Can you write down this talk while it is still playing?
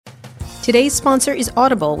Today's sponsor is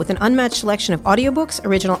Audible, with an unmatched selection of audiobooks,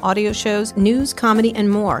 original audio shows, news, comedy, and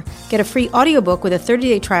more. Get a free audiobook with a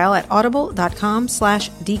 30-day trial at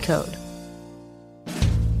audible.com/decode.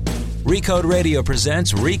 Recode Radio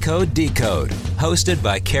presents Recode Decode, hosted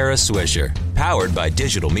by Kara Swisher, powered by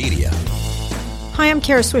digital media. Hi, I'm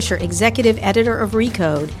Kara Swisher, executive editor of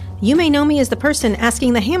Recode. You may know me as the person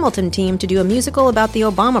asking the Hamilton team to do a musical about the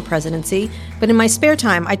Obama presidency, but in my spare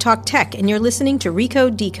time, I talk tech, and you're listening to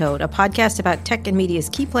Recode Decode, a podcast about tech and media's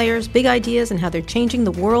key players, big ideas, and how they're changing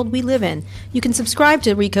the world we live in. You can subscribe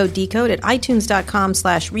to Recode Decode at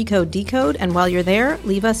itunes.com/Recode Decode, and while you're there,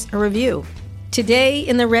 leave us a review. Today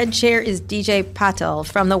in the red chair is DJ Patil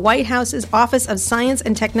from the White House's Office of Science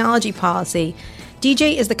and Technology Policy.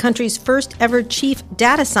 DJ is the country's first ever chief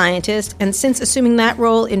data scientist, and since assuming that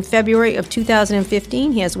role in February of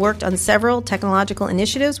 2015, he has worked on several technological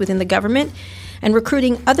initiatives within the government and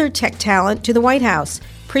recruiting other tech talent to the White House.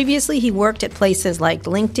 Previously, he worked at places like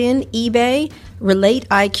LinkedIn, eBay, Relate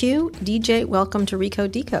IQ. DJ, welcome to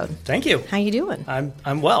Recode Decode. Thank you. How you doing?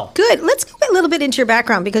 I'm well. Good. Let's go a little bit into your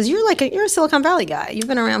background, because you're a Silicon Valley guy. You've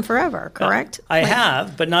been around forever, correct? I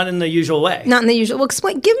have, but not in the usual way. Not in the usual. Well,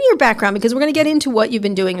 give me your background, because we're going to get into what you've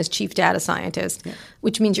been doing as chief data scientist,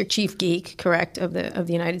 which means you're chief geek, correct, of the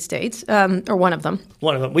United States, or one of them.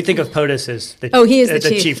 One of them. We think of POTUS as the he is the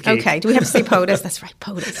chief geek. Okay. Do we have to say POTUS? That's right,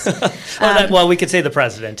 POTUS. Well, we could say the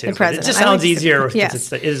president too. The president. It just sounds easier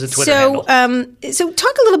because it is a Twitter handle. So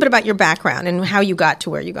talk a little bit about your background and how you got to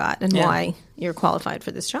where you got and why you're qualified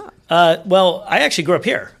for this job. Well, I actually grew up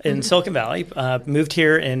here in Silicon Valley. Moved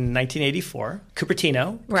here in 1984.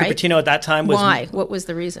 Cupertino. Right. Cupertino at that time was... Why? What was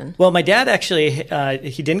the reason? Well, my dad actually,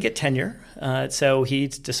 he didn't get tenure, so he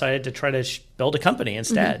decided to try to build a company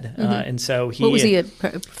instead. And so he... What was he, a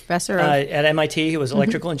professor of? At MIT, he was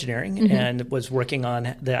electrical engineering and was working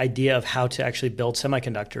on the idea of how to actually build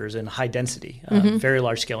semiconductors in high density, very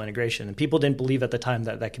large scale integration. And people didn't believe at the time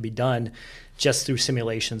that that could be done just through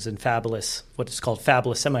simulations and what is called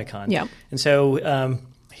fabless semicon. Yeah. And so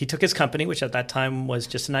he took his company, which at that time was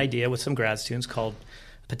just an idea with some grad students, called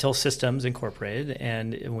Patil Systems Incorporated,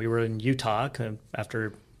 and we were in Utah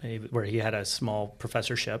where he had a small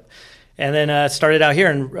professorship. And then started out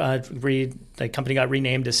here, and the company got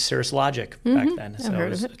renamed as Cirrus Logic back then. So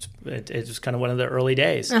it was kind of one of the early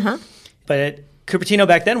days. But Cupertino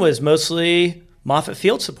back then was mostly Moffett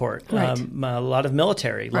field support, a lot of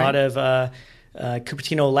military, a lot of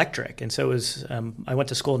Cupertino Electric. And so it was, I went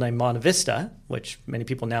to school named Monte Vista, which many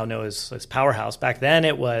people now know as Powerhouse. Back then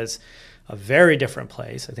it was a very different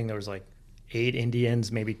place. I think there was like 8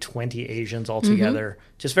 Indians, maybe 20 Asians altogether,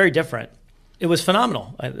 just very different. It was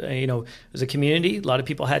phenomenal. It was a community. A lot of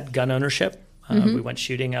people had gun ownership. We went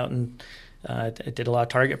shooting out and did a lot of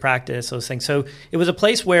target practice, those things. So it was a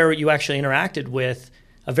place where you actually interacted with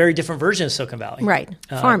a very different version of Silicon Valley. Right.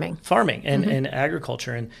 Farming and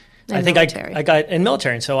agriculture. And I think military. I got in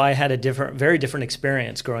military. And so I had a very different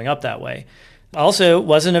experience growing up that way. I also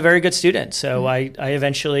wasn't a very good student. So I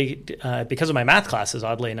eventually, because of my math classes,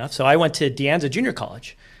 oddly enough, so I went to De Anza Junior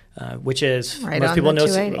College, which is, most people know,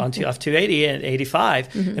 off 280 and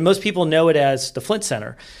 85. And most people know it as the Flint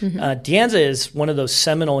Center. De Anza is one of those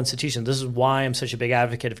seminal institutions. This is why I'm such a big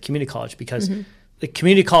advocate of community college, because the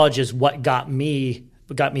community college is what got me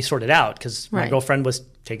sorted out, because my girlfriend was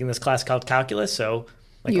taking this class called calculus. So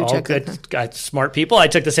like all good, smart people, I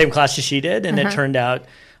took the same class as she did, and it turned out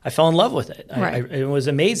I fell in love with it. It was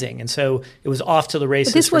amazing. And so it was off to the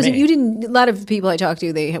races. But this wasn't, me. a lot of people I talked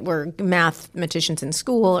to, they were mathematicians in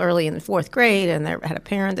school early in the 4th grade, and they had a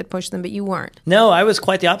parent that pushed them, but you weren't. No, I was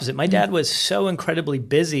quite the opposite. My dad was so incredibly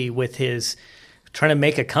busy with his trying to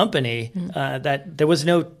make a company that there was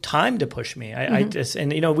no time to push me.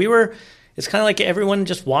 It's kind of like everyone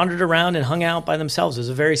just wandered around and hung out by themselves. It was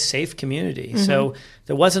a very safe community. So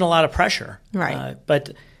there wasn't a lot of pressure. Right.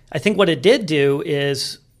 But I think what it did do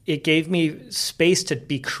is it gave me space to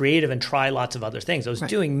be creative and try lots of other things. I was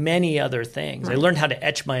doing many other things. I learned how to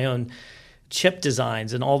etch my own chip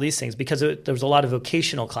designs and all these things, because there was a lot of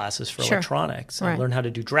vocational classes for electronics. I learned how to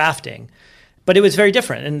do drafting. But it was very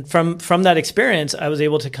different. And from that experience, I was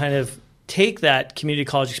able to kind of take that community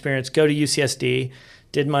college experience, go to UCSD,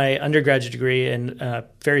 did my undergraduate degree in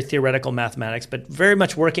very theoretical mathematics, but very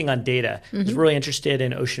much working on data. I was really interested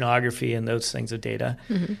in oceanography and those things of data.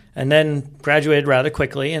 And then graduated rather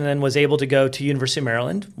quickly, and then was able to go to University of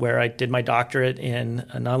Maryland, where I did my doctorate in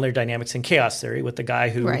nonlinear dynamics and chaos theory with the guy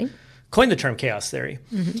who coined the term chaos theory.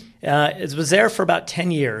 It was there for about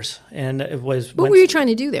 10 years. And it was... What were you trying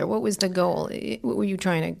to do there? What was the goal? What were you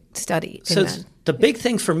trying to study in that? the big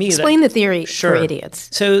thing for me... Explain the theory Sure. for idiots.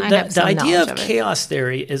 So the idea of it. chaos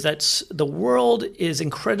theory is that the world is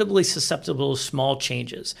incredibly susceptible to small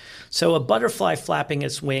changes. So a butterfly flapping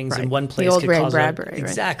its wings in one place could cause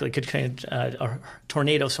could create a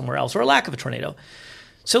tornado somewhere else, or a lack of a tornado.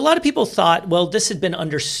 So a lot of people thought, well, this had been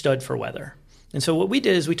understood for weather. And so what we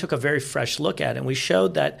did is we took a very fresh look at it, and we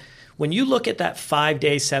showed that when you look at that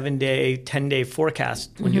 5-day, 7-day, 10-day forecast,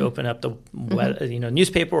 when you open up the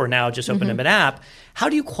newspaper or now just open up an app, how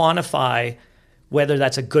do you quantify whether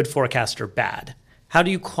that's a good forecast or bad? How do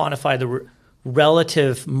you quantify the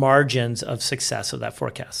relative margins of success of that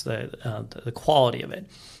forecast, the quality of it?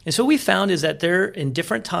 And so what we found is that there, in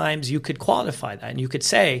different times, you could quantify that, and you could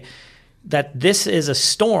say that this is a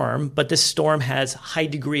storm, but this storm has high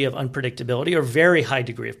degree of unpredictability or very high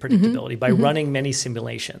degree of predictability by running many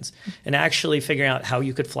simulations and actually figuring out how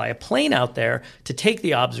you could fly a plane out there to take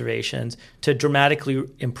the observations to dramatically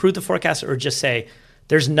improve the forecast, or just say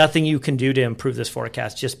there's nothing you can do to improve this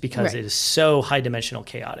forecast just because it is so high dimensional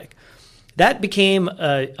chaotic. That became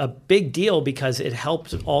a big deal because it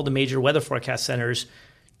helped all the major weather forecast centers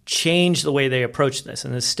change the way they approach this,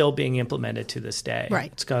 and it's still being implemented to this day.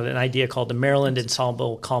 Right. It's got an idea called the Maryland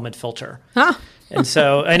Ensemble Calmant Filter. Huh? And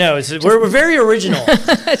so I know we're very original.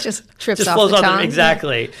 It just trips off the tongue.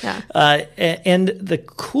 Exactly. Yeah. And the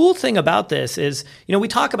cool thing about this is, we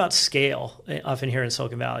talk about scale often here in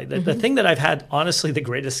Silicon Valley. The thing that I've had, honestly, the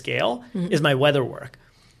greatest scale is my weather work.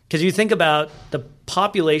 Because you think about the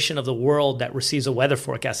population of the world that receives a weather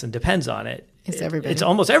forecast and depends on it. It's everybody. It's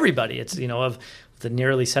almost everybody. It's, of the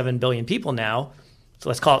nearly 7 billion people now, so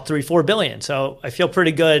let's call it 3-4 billion. So I feel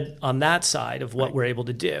pretty good on that side of what we're able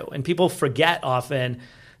to do. And people forget often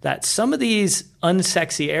that some of these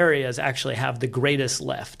unsexy areas actually have the greatest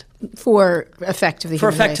lift. For effect of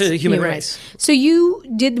the human race. So you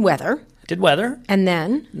did weather. And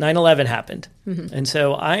then? 9/11 happened. And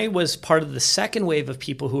so I was part of the second wave of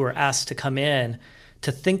people who were asked to come in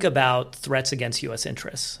to think about threats against U.S.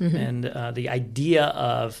 interests. And the idea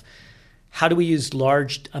of how do we use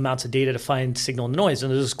large amounts of data to find signal and noise? And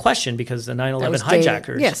there's this question because the 9/11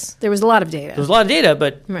 hijackers. Yes, there was a lot of data. There was a lot of data,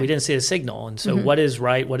 but we didn't see a signal. And so what is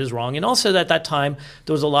right, what is wrong? And also at that time,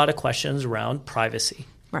 there was a lot of questions around privacy.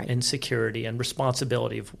 And security and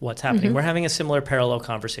responsibility of what's happening. We're having a similar parallel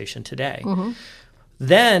conversation today.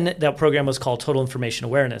 Then that program was called Total Information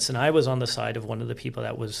Awareness, and I was on the side of one of the people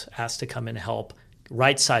that was asked to come and help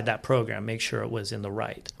right-side that program, make sure it was in the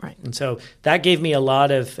right. And so that gave me a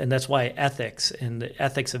lot of, and that's why ethics and the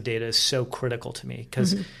ethics of data is so critical to me,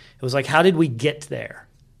 because it was like, how did we get there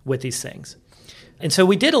with these things? And so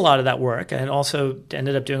we did a lot of that work, and also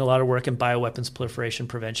ended up doing a lot of work in bioweapons proliferation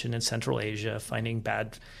prevention in Central Asia, finding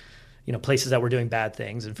bad, places that were doing bad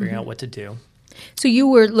things and figuring out what to do. So you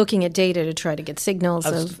were looking at data to try to get signals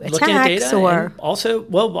of attacks, or also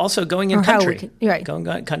going in country,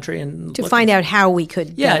 going country and to find out how we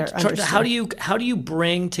could better understand. How do you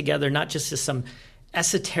bring together not just some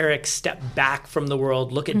esoteric step back from the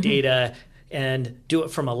world, look at data and do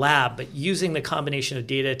it from a lab, but using the combination of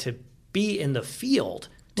data to be in the field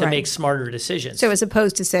to make smarter decisions. So as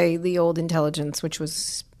opposed to, say, the old intelligence, which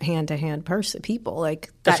was hand-to-hand people. Like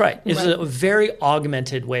that's right. It's a very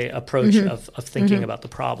augmented approach of thinking about the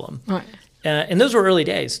problem. And those were early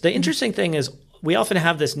days. The interesting thing is we often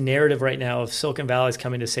have this narrative right now of Silicon Valley's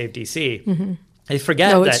coming to save DC. They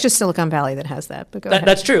forget that it's just Silicon Valley that has that. But go ahead.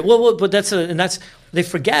 That's true. Well, but they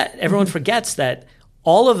forget. Everyone forgets that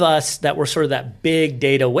all of us that were sort of that big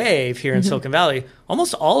data wave here in Silicon Valley,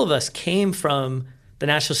 almost all of us came from the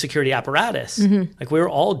national security apparatus. Like we were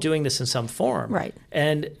all doing this in some form.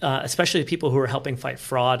 And especially people who were helping fight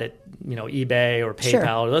fraud at eBay or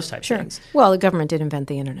PayPal or those types of things. Well, the government did invent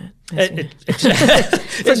the internet.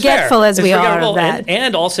 Forgetful as we are of that.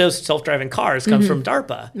 And also self-driving cars come from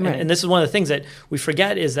DARPA. And this is one of the things that we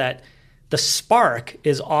forget is that the spark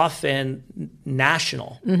is often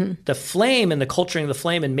national. The flame and the culturing of the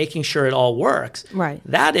flame and making sure it all works.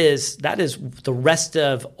 That is the rest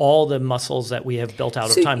of all the muscles that we have built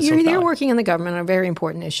out over time. So you're working in the government on a very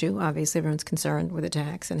important issue. Obviously, everyone's concerned with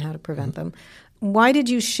attacks and how to prevent them. Why did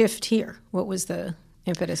you shift here? What was the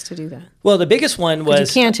impetus to do that? Well, the biggest one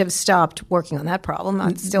was... You can't have stopped working on that problem.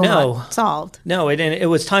 It's still not solved. No, it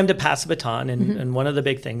was time to pass the baton. And one of the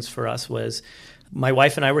big things for us was... my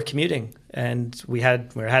wife and I were commuting, and we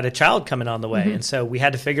had a child coming on the way. And so we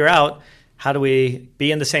had to figure out, how do we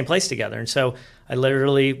be in the same place together? And so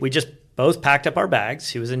we just both packed up our bags.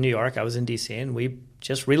 She was in New York, I was in DC, and we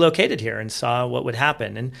just relocated here and saw what would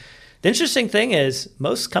happen. And the interesting thing is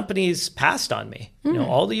most companies passed on me.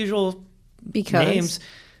 All the usual names.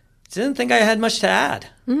 didn't think I had much to add.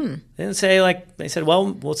 They didn't say, like, they said,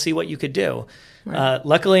 well, we'll see what you could do. Right.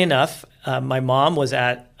 Luckily enough, my mom was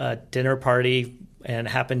at a dinner party and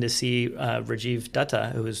happened to see Rajiv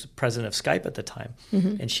Dutta, who was president of Skype at the time.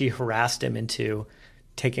 And she harassed him into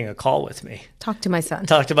taking a call with me. Talk to my son.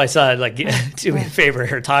 Like, do me a favor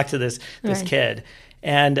here, talk to this kid.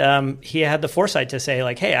 And he had the foresight to say,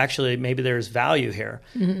 like, hey, actually, maybe there's value here.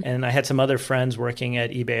 And I had some other friends working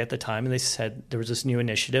at eBay at the time, and they said there was this new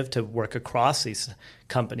initiative to work across these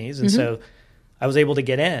companies. And so I was able to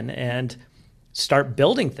get in and start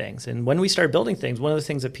building things. And when we started building things, one of the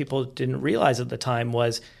things that people didn't realize at the time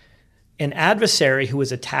was an adversary who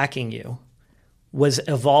was attacking you was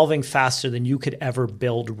evolving faster than you could ever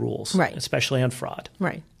build rules, especially on fraud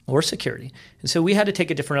or security. And so we had to take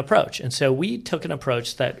a different approach. And so we took an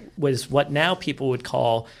approach that was what now people would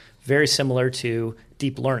call very similar to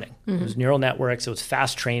deep learning. It was neural networks, it was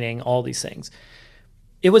fast training, all these things.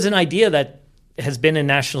 It was an idea that has been in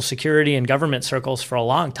national security and government circles for a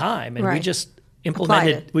long time, and we just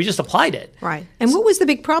we just applied it. Right. And what was the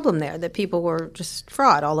big problem there? That people were just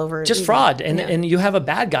fraud all over? Just fraud. And you have a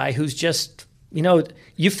bad guy who's just,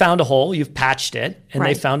 you found a hole, you've patched it, and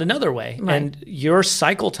they found another way. Right. And your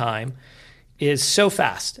cycle time is so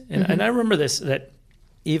fast. And I remember this, that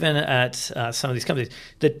even at some of these companies,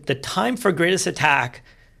 the time for greatest attack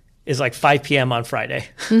is like 5 p.m. on Friday.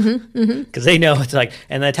 Because they know it's like,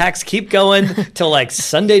 and the attacks keep going till like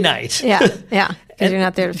Sunday night. Yeah. Because you're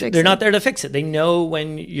not there to fix it. They're not there to fix it. They know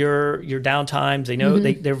when your downtimes. They know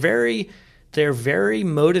they're very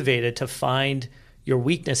motivated to find your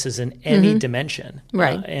weaknesses in any dimension.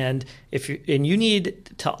 Right. And you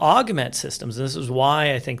need to augment systems. And this is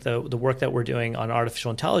why I think the work that we're doing on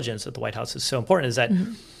artificial intelligence at the White House is so important, is that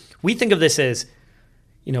we think of this as,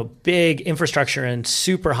 big infrastructure and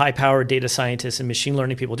super high-powered data scientists and machine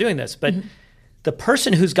learning people doing this. But the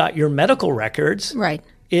person who's got your medical records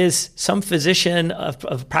is some physician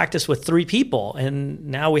of practice with 3 people. And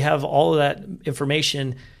now we have all of that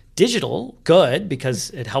information digital, good,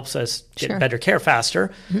 because it helps us get better care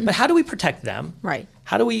faster. But how do we protect them? Right.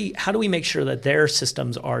 How do we make sure that their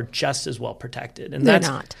systems are just as well protected? And they're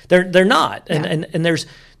not. They're not. Yeah. And there's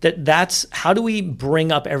that's how do we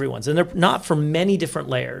bring up everyone's? And they're not from many different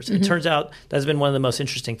layers. It turns out that's been one of the most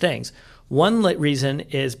interesting things. One reason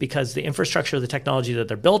is because the infrastructure, the technology that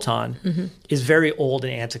they're built on is very old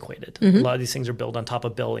and antiquated. A lot of these things are built on top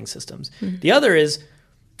of billing systems. The other is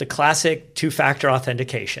the classic 2-factor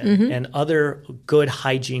authentication and other good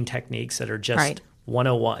hygiene techniques that are just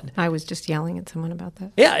 101. I was just yelling at someone about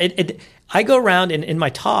that. Yeah, I go around in my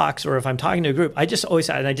talks, or if I'm talking to a group, I just always,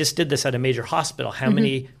 and I just did this at a major hospital, how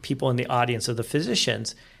many people in the audience of the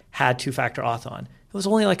physicians had 2-factor auth on? It was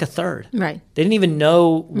only like a third. Right. They didn't even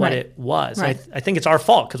know what it was. Right. I think it's our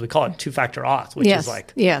fault because we call it 2-factor auth, which is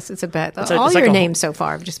like... Yes, it's a bad... All your names so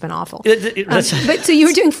far have just been awful. But so you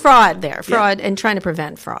were doing fraud there, and trying to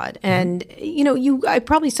prevent fraud. And, I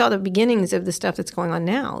probably saw the beginnings of the stuff that's going on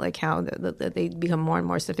now, like how they become more and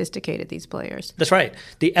more sophisticated, these players. That's right.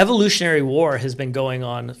 The evolutionary war has been going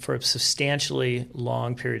on for a substantially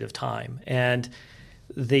long period of time. And...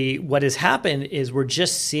 what has happened is we're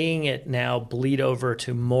just seeing it now bleed over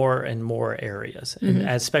to more and more areas, and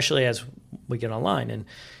especially as we get online, and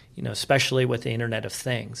especially with the Internet of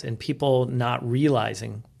Things and people not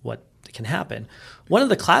realizing what can happen. One of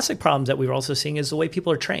the classic problems that we're also seeing is the way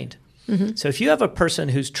people are trained. So if you have a person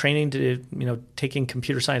who's training to, taking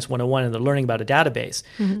computer science 101 and they're learning about a database,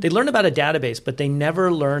 they learn about a database, but they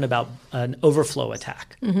never learn about an overflow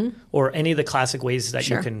attack or any of the classic ways that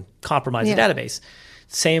you can compromise a database.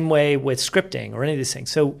 Same way with scripting or any of these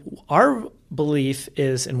things. So our belief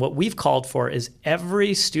is, and what we've called for, is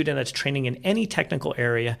every student that's training in any technical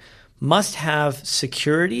area must have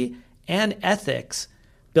security and ethics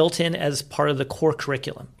built in as part of the core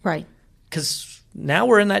curriculum. Right. Because now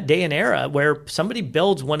we're in that day and era where somebody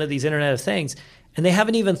builds one of these Internet of Things and they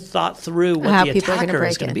haven't even thought through what how the attacker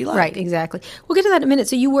is going to be like. Right, exactly. We'll get to that in a minute.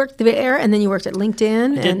 So you worked there, and then you worked at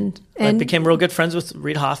LinkedIn. And I became real good friends with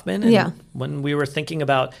Reid Hoffman. And when we were thinking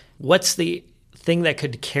about what's the thing that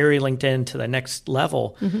could carry LinkedIn to the next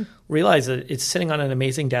level, realized that it's sitting on an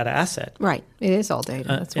amazing data asset. Right. It is all data.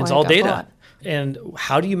 That's why it's all data. And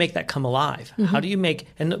how do you make that come alive? How do you make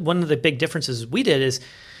 – and one of the big differences we did is,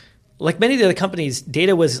 like many of the other companies,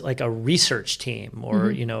 data was like a research team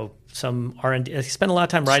or, some R&D. They spend a lot of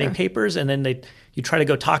time writing papers, and then you try to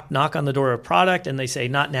go knock on the door of a product, and they say,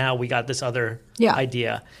 not now, we got this other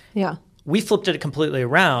idea. Yeah. We flipped it completely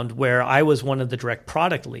around, where I was one of the direct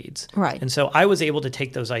product leads. Right. And so I was able to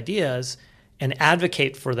take those ideas and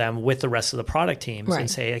advocate for them with the rest of the product teams Right. and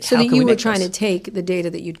say, like, so how that can we you were make trying this? to take the data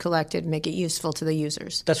that you'd collected and make it useful to the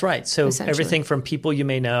users. That's right. So Essentially. everything from people you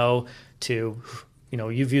may know to,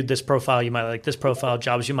 you viewed this profile, you might like this profile,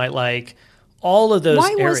 jobs you might like, all of those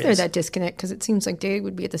Why areas. was there that disconnect? Because it seems like data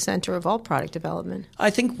would be at the center of all product development.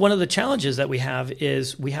 I think one of the challenges that we have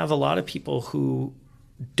is we have a lot of people who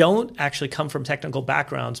don't actually come from technical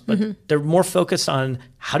backgrounds, but they're more focused on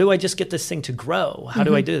how do I just get this thing to grow? How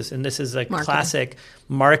do I do this? And this is a classic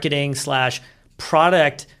marketing /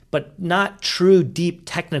 product, but not true deep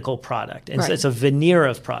technical product. And so it's a veneer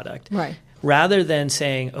of product. Right. Rather than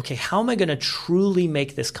saying, okay, how am I going to truly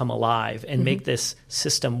make this come alive and make this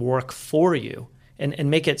system work for you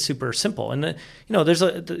and make it super simple? And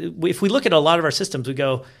if we look at a lot of our systems, we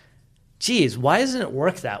go, geez, why doesn't it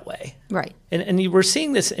work that way? Right. And we're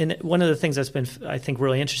seeing this in one of the things that's been, I think,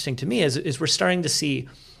 really interesting to me is we're starting to see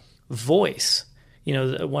voice.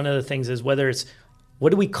 One of the things is whether it's, what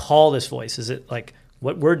do we call this voice? Is it like,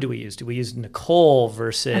 what word do we use? Do we use Nicole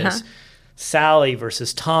versus Sally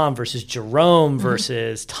versus Tom versus Jerome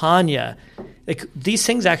versus Tanya? Like, these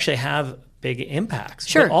things actually have big impacts.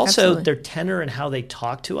 Sure, but also absolutely. their tenor and how they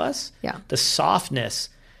talk to us, Yeah. the softness,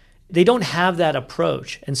 they don't have that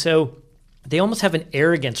approach. And so they almost have an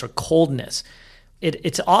arrogance or coldness.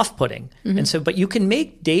 It's off-putting. And so, but you can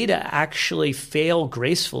make data actually fail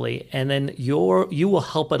gracefully, and then you will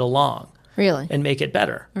help it along. Really? And make it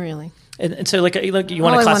better. Really? And so, like, you want a classic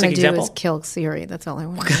All I want to example? do is kill Siri. That's all I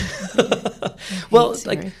want to do. Well,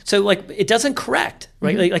 Siri. it doesn't correct,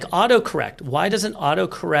 right? Like autocorrect. Why doesn't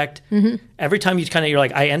autocorrect every time you're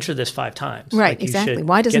like, I entered this 5 times? Right, Like, you exactly. should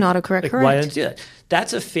Why doesn't get- autocorrect like, correct? Why doesn't it do that?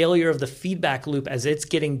 That's a failure of the feedback loop as it's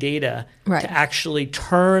getting data Right. to actually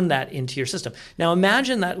turn that into your system. Now,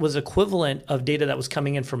 imagine that was equivalent of data that was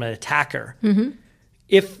coming in from an attacker.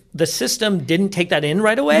 If the system didn't take that in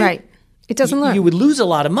right away, Right. It doesn't learn. you would lose a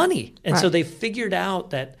lot of money. And so Right. they figured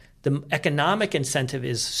out that the economic incentive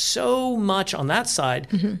is so much on that side,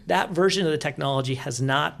 that version of the technology has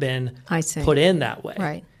not been I see. put in that way.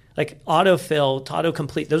 Right. Like autofill,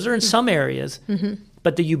 autocomplete, those are in some areas,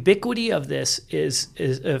 but the ubiquity of this is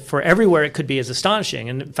for everywhere it could be is astonishing.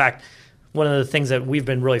 And in fact, one of the things that we've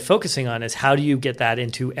been really focusing on is how do you get that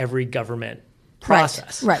into every government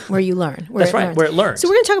process. Right, where you learn. That's right, where it learns. So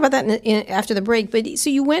we're going to talk about that after the break. But so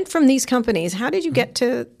you went from these companies. How did you get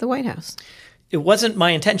to the White House? It wasn't my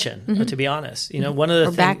intention, to be honest. One of the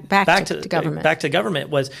Or things back to government. Back to government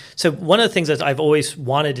was so. One of the things that I've always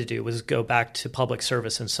wanted to do was go back to public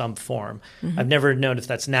service in some form. I've never known if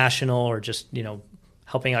that's national or just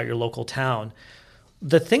helping out your local town.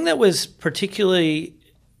 The thing that was particularly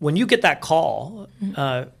when you get that call,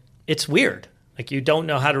 it's weird. Like, you don't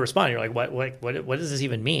know how to respond. You're like, what does this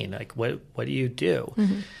even mean? Like, what do you do?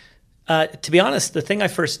 To be honest, the thing I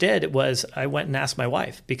first did was I went and asked my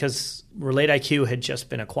wife because Relate IQ had just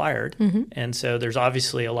been acquired. And so there's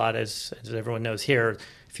obviously a lot, as everyone knows here,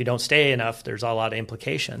 if you don't stay enough, there's a lot of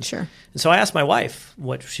implications. Sure. And so I asked my wife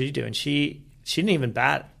what should you do, and she didn't even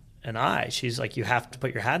bat an eye. She's like, you have to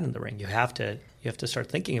put your hat in the ring. You have to start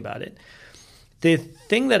thinking about it. The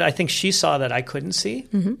thing that I think she saw that I couldn't see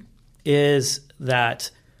is that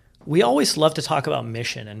we always love to talk about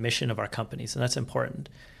mission and mission of our companies, and that's important.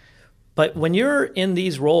 But when you're in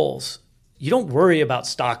these roles, you don't worry about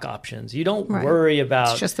stock options. You don't worry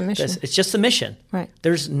about It's just the mission. this. It's just the mission. Right.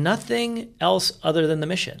 There's nothing else other than the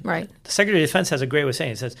mission. Right. The Secretary of Defense has a great way of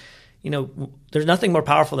saying it. He says, there's nothing more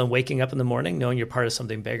powerful than waking up in the morning knowing you're part of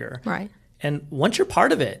something bigger. Right. And once you're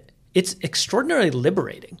part of it, it's extraordinarily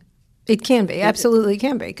liberating. It can be. Absolutely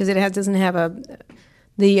can be. Because it doesn't have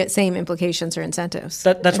the same implications or incentives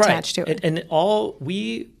That's attached right. to it. And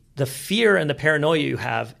the fear and the paranoia you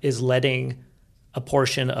have is letting a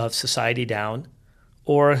portion of society down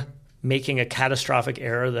or making a catastrophic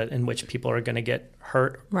error in which people are going to get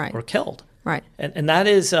hurt or killed. Right. And that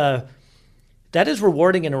is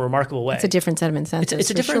rewarding in a remarkable way. It's a different set of incentives. It's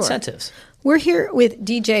a different incentives. We're here with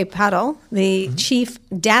DJ Patil, the chief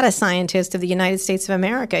data scientist of the United States of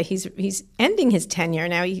America. He's ending his tenure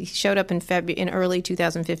now. He showed up in early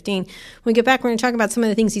 2015. When we get back, we're going to talk about some of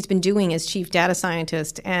the things he's been doing as chief data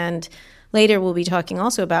scientist, and later we'll be talking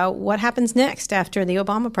also about what happens next after the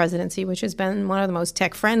Obama presidency, which has been one of the most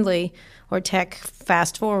tech-friendly or tech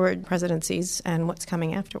fast-forward presidencies, and what's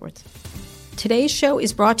coming afterwards. Today's show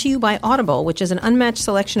is brought to you by Audible, which is an unmatched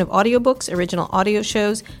selection of audiobooks, original audio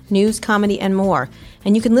shows, news, comedy, and more.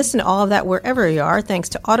 And you can listen to all of that wherever you are thanks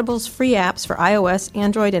to Audible's free apps for iOS,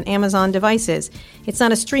 Android, and Amazon devices. It's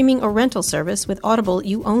not a streaming or rental service. With Audible,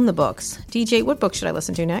 you own the books. DJ, what book should I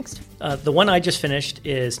listen to next? The one I just finished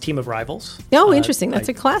is Team of Rivals. Oh, interesting. That's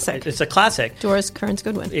a classic. It's a classic. Doris Kearns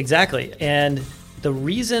Goodwin. Exactly. And the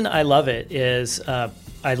reason I love it is I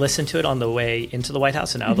listened to it on the way into the White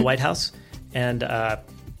House and out of the White House. And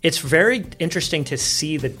it's very interesting to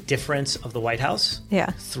see the difference of the White House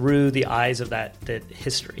through the eyes of that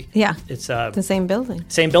history. Yeah, it's the same building.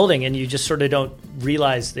 Same building, and you just sort of don't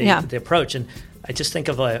realize the approach. And I just think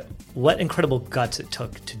of what incredible guts it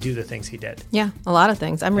took to do the things he did. Yeah, a lot of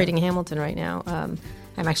things. I'm reading Hamilton right now.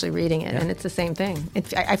 I'm actually reading it, and it's the same thing.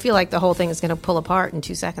 I feel like the whole thing is going to pull apart in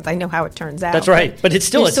 2 seconds. I know how it turns out. That's right, but it's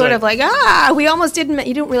still sort of like, we almost didn't.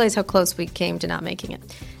 You don't realize how close we came to not making it.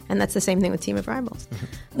 And that's the same thing with Team of Rivals.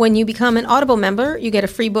 Mm-hmm. When you become an Audible member, you get a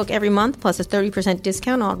free book every month, plus a 30%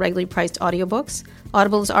 discount on regularly priced audiobooks.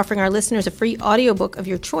 Audible is offering our listeners a free audiobook of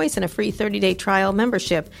your choice and a free 30-day trial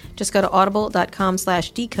membership. Just go to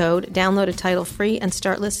audible.com/decode, download a title free, and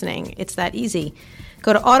start listening. It's that easy.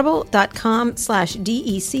 Go to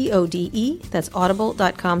audible.com/DECODE. That's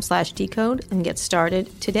audible.com/decode, and get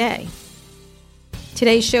started today.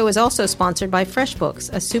 Today's show is also sponsored by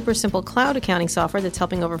FreshBooks, a super simple cloud accounting software that's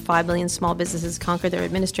helping over 5 million small businesses conquer their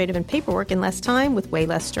administrative and paperwork in less time with way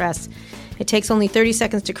less stress. It takes only 30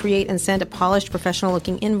 seconds to create and send a polished,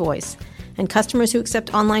 professional-looking invoice. And customers who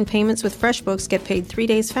accept online payments with FreshBooks get paid 3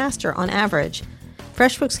 days faster on average.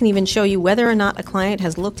 FreshBooks can even show you whether or not a client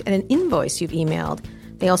has looked at an invoice you've emailed.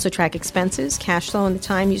 They also track expenses, cash flow, and the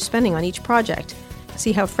time you're spending on each project.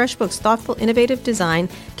 See how FreshBooks' thoughtful, innovative design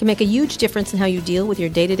can make a huge difference in how you deal with your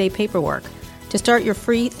day-to-day paperwork. To start your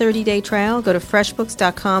free 30-day trial, go to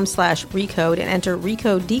freshbooks.com/recode and enter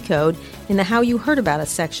Recode Decode in the How You Heard About Us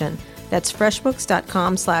section. That's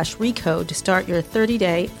freshbooks.com/recode to start your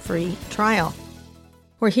 30-day free trial.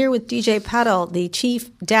 We're here with DJ Patil, the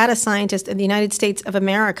Chief Data Scientist of the United States of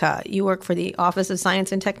America. You work for the Office of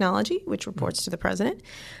Science and Technology, which reports to the President.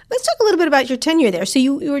 Let's talk a little bit about your tenure there. So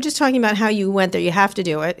you were just talking about how you went there. You have to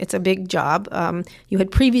do it. It's a big job. You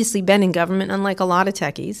had previously been in government, unlike a lot of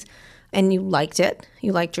techies, and you liked it.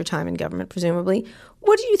 You liked your time in government, presumably.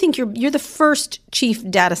 What do you think? You're the first chief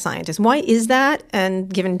data scientist. Why is that?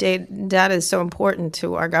 And given data is so important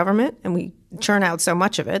to our government, and we churn out so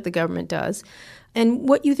much of it, the government does. And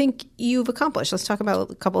what you think you've accomplished. Let's talk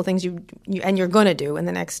about a couple of things you're going to do in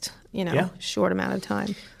the next, short amount of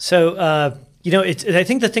time. So, I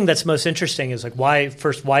think the thing that's most interesting is why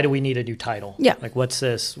do we need a new title? Yeah. What's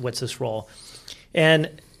this role? And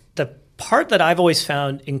the part that I've always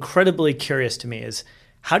found incredibly curious to me is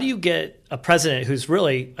how do you get a president who's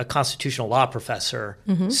really a constitutional law professor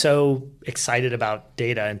so excited about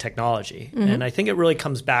data and technology? Mm-hmm. And I think it really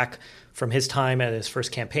comes back from his time at his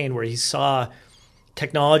first campaign where he saw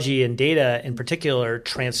technology and data in particular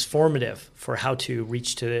transformative for how to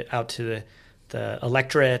reach out to the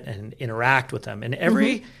electorate and interact with them. And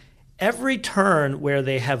every turn where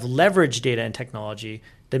they have leveraged data and technology,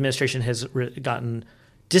 the administration has gotten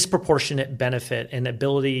disproportionate benefit and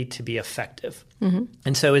ability to be effective. Mm-hmm.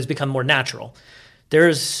 And so it's become more natural.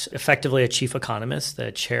 There's effectively a chief economist,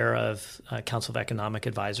 the chair of Council of Economic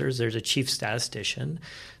Advisors. There's a chief statistician.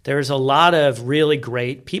 There's a lot of really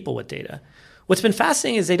great people with data. What's been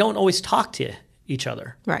fascinating is they don't always talk to each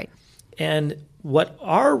other. Right. And what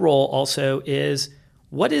our role also is,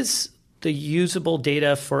 what is the usable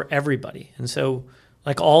data for everybody? And so,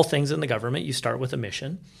 like all things in the government, you start with a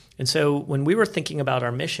mission. And so when we were thinking about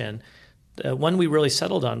our mission, the one we really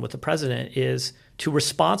settled on with the president is to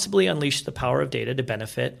responsibly unleash the power of data to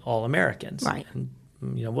benefit all Americans. Right. And,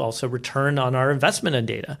 we'll also return on our investment in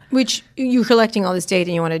data. Which you're collecting all this data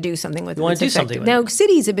and you want to do something with it. You want to do something with it. Now,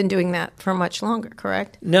 cities have been doing that for much longer,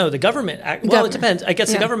 correct? No, the government. It depends. I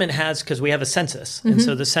guess the government has because we have a census. Mm-hmm. And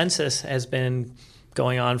so the census has been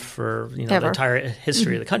going on for the entire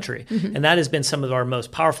history of the country. Mm-hmm. And that has been some of our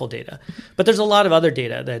most powerful data. But there's a lot of other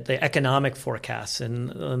data, the economic forecasts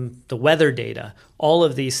and the weather data. All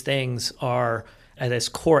of these things are, at its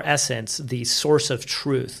core essence, the source of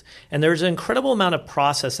truth. And there's an incredible amount of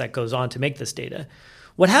process that goes on to make this data.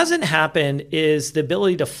 What hasn't happened is the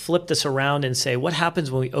ability to flip this around and say, what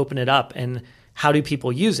happens when we open it up and how do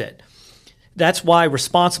people use it? That's why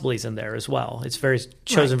responsibly is in there as well. It's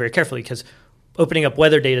chosen very carefully because opening up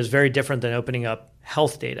weather data is very different than opening up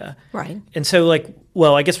health data. Right. And so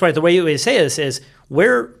the way you would say this is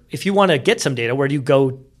if you want to get some data, where do you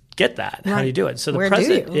go get that? How do you do it? So the Where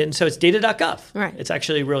president, do you? and so it's data.gov. Right. It's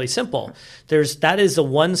actually really simple. That is the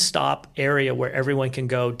one-stop area where everyone can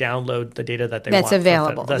go download the data that they want. That's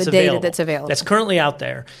available. That's the available. data that's available. That's currently out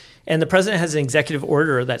there. And the president has an executive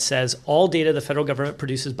order that says all data the federal government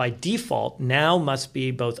produces by default now must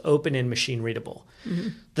be both open and machine readable. Mm-hmm.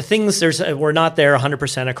 The things we're not there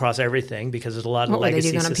 100% across everything because there's a lot of legacy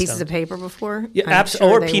systems. What were they doing on pieces of paper before? Yeah,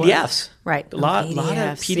 or PDFs. Right. A lot of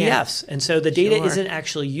PDFs. Yeah. And so the data isn't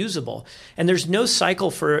actually usable. And there's no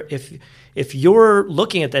cycle for if you're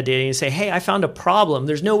looking at that data and you say, hey, I found a problem,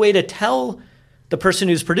 there's no way to tell the person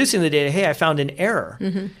who's producing the data, hey, I found an error.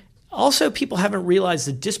 Mm-hmm. Also, people haven't realized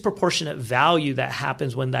the disproportionate value that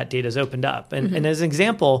happens when that data is opened up. And, and as an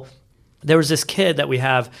example, there was this kid that we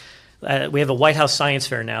have a White House Science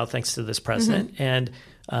Fair now, thanks to this president. And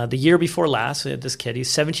the year before last, we had this kid, he's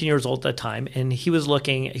 17 years old at the time, and he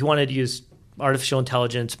wanted to use artificial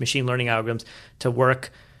intelligence, machine learning algorithms to work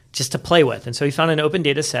just to play with. And so he found an open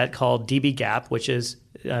data set called dbGaP, which is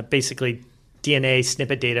basically DNA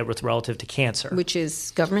snippet data with relative to cancer. Which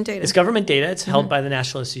is government data. It's government data. It's held by the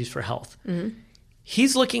National Institutes for Health. Mm-hmm.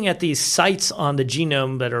 He's looking at these sites on the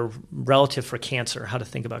genome that are relative for cancer, how to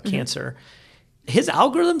think about cancer. His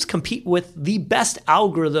algorithms compete with the best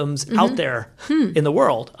algorithms out there in the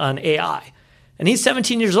world on AI. And he's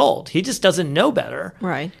 17 years old. He just doesn't know better.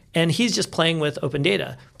 Right. And he's just playing with open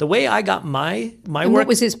data. The way I got my work... What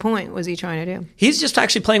was his point? What was he trying to do? He's just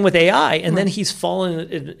actually playing with AI, and then he's fallen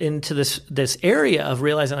into this area of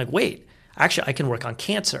realizing, like, wait, actually I can work on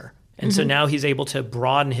cancer. And so now he's able to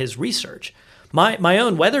broaden his research. My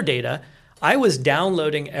own weather data, I was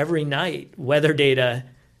downloading every night weather data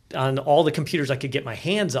on all the computers I could get my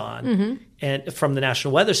hands on and from the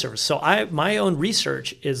National Weather Service. So my own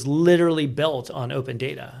research is literally built on open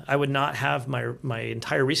data. I would not have my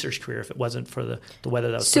entire research career if it wasn't for the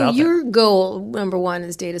weather that was put out there. So your goal, number one,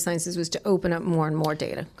 as data sciences, was to open up more and more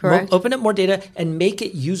data, correct? Open up more data and make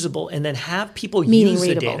it usable and then have people Meaning use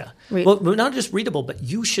readable. the data. Well, not just readable, but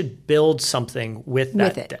you should build something with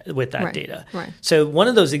that data. Right. So one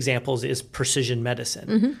of those examples is precision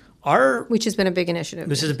medicine. Which has been a big initiative.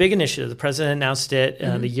 This is a big initiative. The president announced it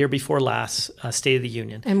the year before last, State of the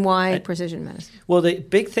Union. And why precision medicine? Well, the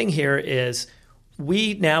big thing here is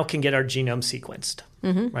we now can get our genome sequenced,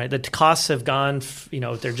 right? The costs have gone,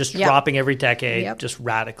 they're just dropping every decade, just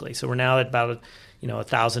radically. So we're now at about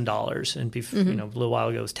 $1,000, and a little while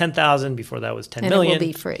ago it was $10,000. Before that was $10 million. And it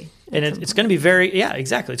will be free. And it's going to be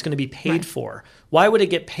exactly. It's going to be paid for. Why would it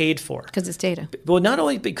get paid for? Because it's data. Well, not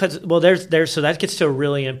only because there's so that gets to a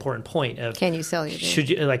really important point of can you sell your data? Should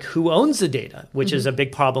you who owns the data, which is a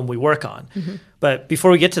big problem we work on. But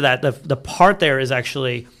before we get to that, the part there is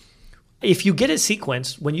actually if you get it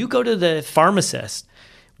sequenced, when you go to the pharmacist,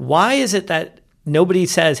 why is it that nobody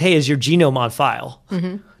says, "Hey, is your genome on file?"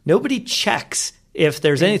 Nobody checks if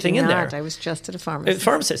there's anything in there. I was just at a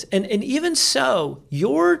pharmacist. And even so,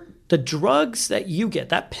 the drugs that you get,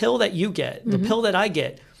 that pill that you get, the pill that I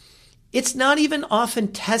get, it's not even often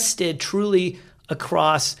tested truly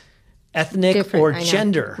across ethnic or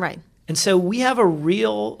gender. Right. And so we have a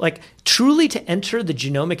real, truly to enter the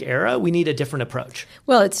genomic era, we need a different approach.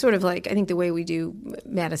 Well, it's sort of like, I think the way we do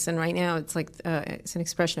medicine right now, it's like, it's an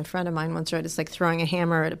expression a friend of mine once read, it's like throwing a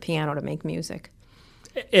hammer at a piano to make music.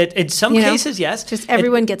 In some cases, yes. Just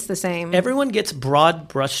everyone gets the same. Everyone gets broad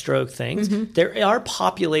brushstroke things. There are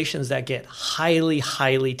populations that get highly,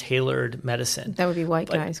 highly tailored medicine. That would be white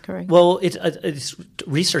guys, correct? Well, it's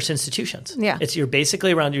research institutions. Yeah. You're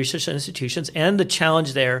basically around research institutions. And the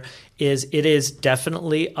challenge there is it is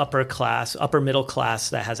definitely upper middle class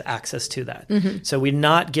that has access to that. So we're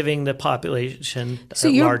not giving the population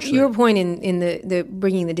largely. Your point in the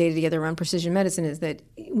bringing the data together around precision medicine is that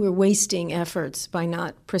we're wasting efforts by not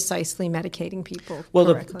precisely medicating people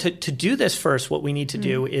correctly. To do this first, what we need to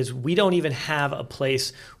do is we don't even have a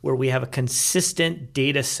place where we have a consistent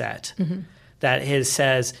data set that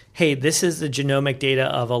says, hey, this is the genomic data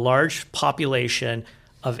of a large population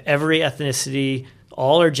of every ethnicity,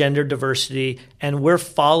 all our gender diversity, and we're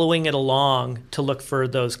following it along to look for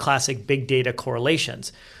those classic big data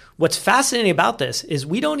correlations. What's fascinating about this is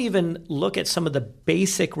we don't even look at some of the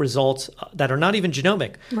basic results that are not even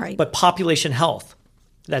genomic, but population health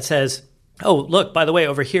that says, oh, look, by the way,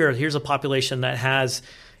 over here's a population that has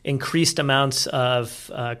increased amounts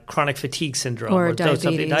of chronic fatigue syndrome or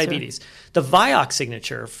diabetes. The Vioxx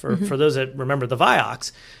signature, for those that remember the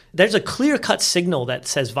Vioxx, there's a clear-cut signal that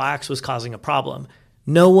says Vioxx was causing a problem.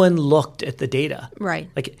 No one looked at the data. Right.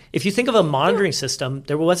 If you think of a monitoring system,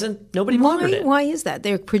 nobody monitored it. Why is that?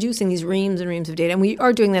 They're producing these reams and reams of data, and we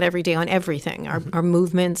are doing that every day on everything, our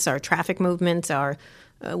movements, our traffic movements, our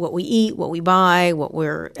what we eat, what we buy,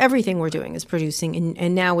 everything we're doing is producing.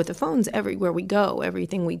 And now with the phones, everywhere we go,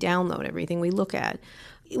 everything we download, everything we look at.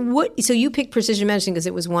 So you picked precision medicine because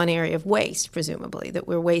it was one area of waste, presumably, that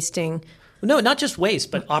we're wasting. No, not just waste,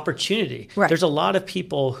 but opportunity. Right. There's a lot of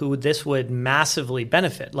people who this would massively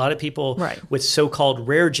benefit. A lot of people with so-called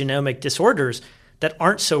rare genomic disorders that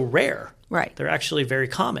aren't so rare. Right. They're actually very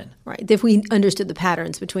common. Right. If we understood the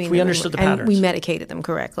patterns between them. And we medicated them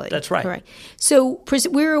correctly. That's right. Right. So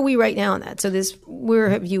where are we right now on that? So where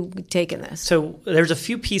have you taken this? So there's a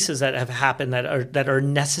few pieces that have happened that are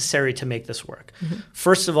necessary to make this work.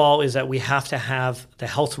 First of all is that we have to have the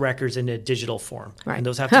health records in a digital form. Right. And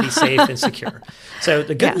those have to be safe and secure. So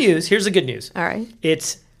the good news, here's the good news. All right.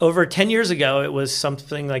 It's over 10 years ago, it was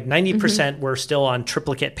something like 90% were still on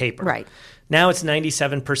triplicate paper. Right. Now it's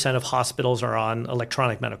 97% of hospitals are on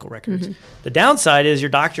electronic medical records. The downside is your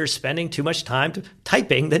doctor's spending too much time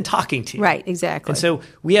typing than talking to you. Right, exactly. And so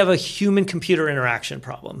we have a human-computer interaction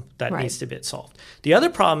problem that needs to be solved. The other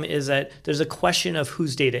problem is that there's a question of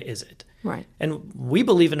whose data is it? Right. And we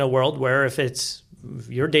believe in a world where if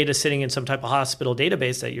your data sitting in some type of hospital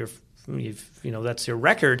database that that's your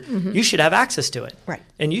record, you should have access to it. Right.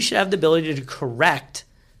 And you should have the ability to correct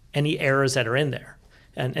any errors that are in there.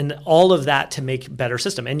 And all of that to make a better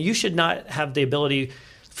system. And you should not have the ability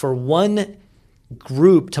for one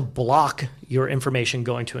group to block your information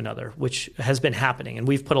going to another, which has been happening. And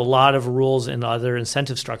we've put a lot of rules and other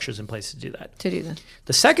incentive structures in place to do that.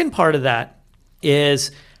 The second part of that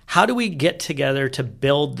is how do we get together to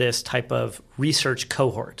build this type of research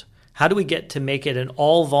cohort? How do we get to make it an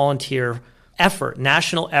all-volunteer effort,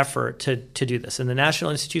 national effort to do this? And the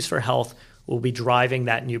National Institutes for Health will be driving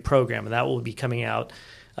that new program, and that will be coming out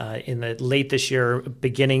in the late this year,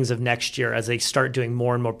 beginnings of next year, as they start doing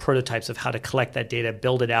more and more prototypes of how to collect that data,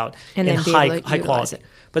 build it out and in high quality. It.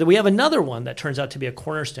 But we have another one that turns out to be a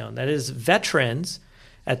cornerstone. That is veterans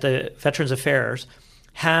at the Veterans Affairs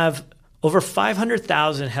have over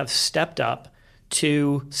 500,000 have stepped up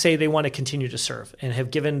to say they want to continue to serve and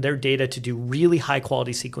have given their data to do really high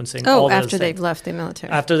quality sequencing. After they've left the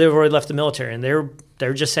military. After they've already left the military. And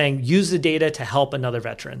they're just saying, use the data to help another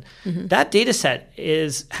veteran. That data set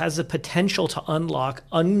has the potential to unlock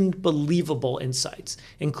unbelievable insights,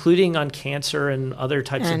 including on cancer and other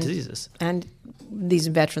types of diseases. And these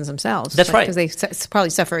veterans themselves. That's right. Because they probably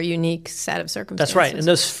suffer a unique set of circumstances. That's right. And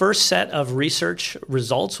those first set of research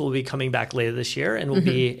results will be coming back later this year and will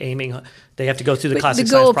be aiming. They have to go through the classic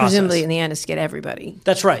science process. The goal, presumably, in the end, is to get everybody.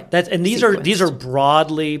 That's right. And these are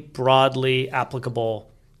broadly applicable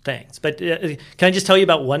things. But can I just tell you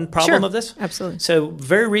about one problem of this? Absolutely. So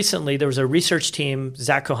very recently, there was a research team.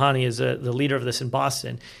 Zach Kohani is the leader of this in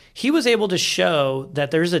Boston. He was able to show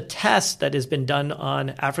that there's a test that has been done on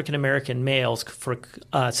African-American males for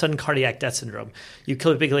sudden cardiac death syndrome. You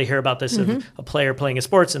typically hear about this of a player playing a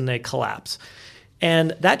sports and they collapse.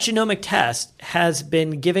 And that genomic test has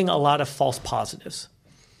been giving a lot of false positives.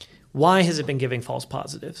 Why has it been giving false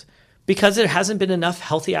positives? Because there hasn't been enough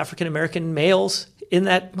healthy African-American males in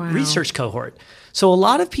that research cohort. So a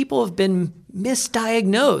lot of people have been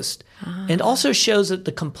misdiagnosed, and also shows that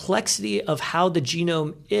the complexity of how the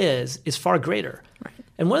genome is far greater. Right.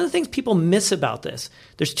 And one of the things people miss about this,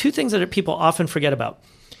 there's two things that people often forget about.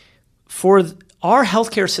 For our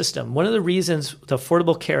healthcare system, one of the reasons the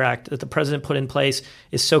Affordable Care Act that the president put in place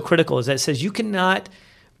is so critical is that it says you cannot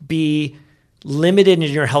be limited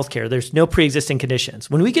in your healthcare. There's no pre-existing conditions.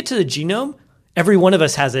 When we get to the genome, every one of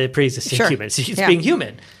us has a pre-existing human. It's being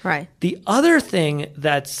human. Right. The other thing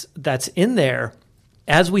that's in there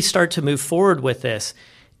as we start to move forward with this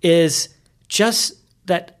is just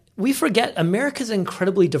that we forget America's an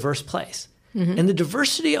incredibly diverse place. And the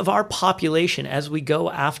diversity of our population as we go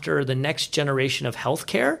after the next generation of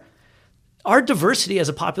healthcare, our diversity as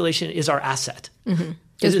a population is our asset.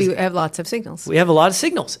 Because we have lots of signals. We have a lot of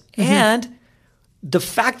signals. And the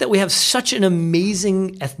fact that we have such an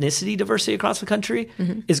amazing ethnicity diversity across the country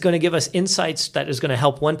is going to give us insights that is going to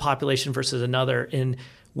help one population versus another in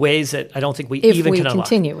ways that I don't think we even can unlock. If we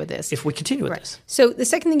continue with this. If we continue with this. So the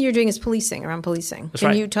second thing you're doing is policing. Can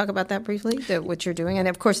right. you talk about that briefly, what you're doing? And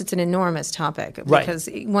of course, it's an enormous topic because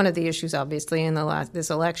one of the issues, obviously, in this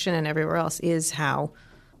election and everywhere else is how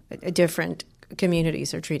different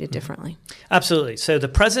communities are treated differently. Absolutely. So the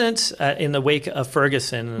president, in the wake of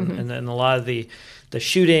Ferguson and a lot of the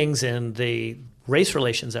shootings and the race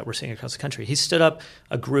relations that we're seeing across the country, he stood up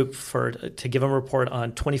a group to give him a report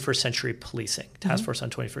on 21st century policing, task force on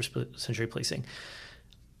 21st century policing.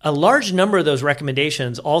 A large number of those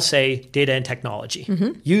recommendations all say data and technology.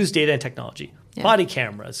 Use data and technology. Body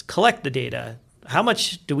cameras, collect the data, How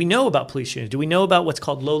much do we know about police shootings? Do we know about what's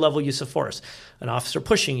called low-level use of force? An officer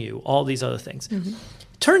pushing you, all these other things.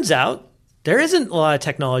 Turns out there isn't a lot of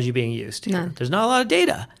technology being used here. None. There's not a lot of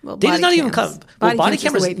data. Well, Data's body not even cams. body cams is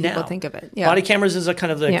cameras the way people now. think of it. Yeah. Body cameras is a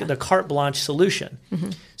kind of the carte blanche solution.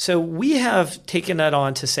 So we have taken that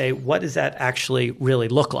on to say, what does that actually really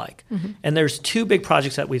look like? And there's two big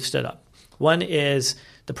projects that we've stood up. One is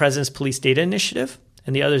the President's Police Data Initiative,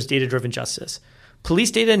 and the other is Data-Driven Justice. Police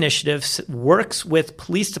Data Initiative works with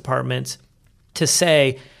police departments to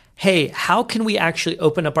say, hey, how can we actually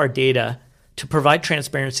open up our data to provide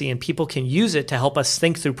transparency and people can use it to help us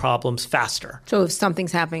think through problems faster? So if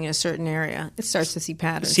something's happening in a certain area, it starts to see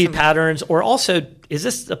patterns. Or also, is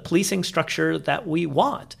this the policing structure that we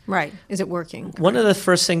want? Right. Is it working? One of the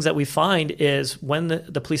first things that we find is when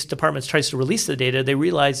the police department tries to release the data, they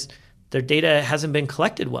realize their data hasn't been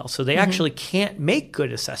collected well. So they actually can't make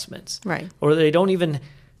good assessments. Right. Or they don't even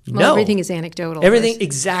know. Well, everything is anecdotal.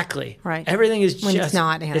 Exactly. Right. Everything is when just. It's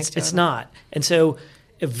not anecdotal. It's not. And so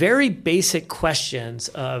very basic questions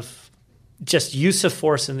of just use of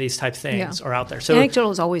force and these type things are out there. So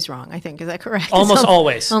anecdotal is always wrong, I think. Is that correct? Almost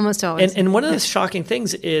always. Almost always. And one of the shocking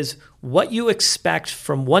things is what you expect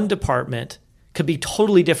from one department could be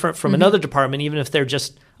totally different from another department, even if they're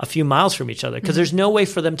just a few miles from each other, because there's no way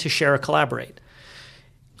for them to share or collaborate.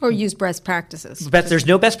 Or use best practices. But there's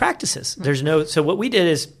no best practices. There's no. So what we did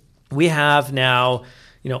is we have now,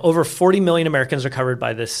 over 40 million Americans are covered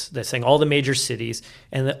by this thing, all the major cities,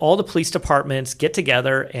 and all the police departments get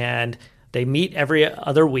together and they meet every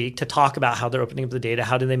other week to talk about how they're opening up the data,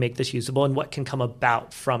 how do they make this usable, and what can come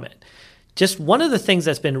about from it. Just one of the things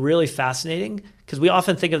that's been really fascinating, because we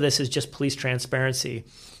often think of this as just police transparency.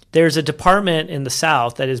 There's a department in the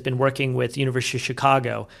South that has been working with the University of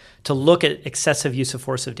Chicago to look at excessive use of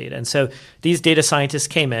force of data. And so these data scientists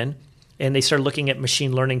came in and they started looking at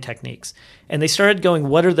machine learning techniques. And they started going,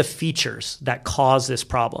 what are the features that cause this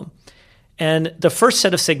problem? And the first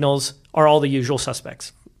set of signals are all the usual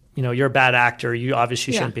suspects. You're a bad actor. You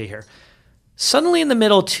obviously shouldn't be here. Suddenly in the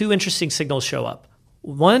middle, two interesting signals show up.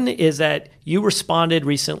 One is that you responded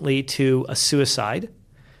recently to a suicide.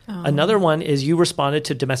 Another one is you responded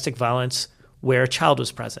to domestic violence where a child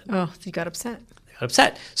was present. Oh, you got upset.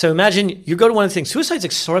 So imagine you go to one of the things. Suicide's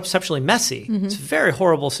exceptionally messy. It's a very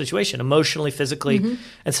horrible situation, emotionally, physically.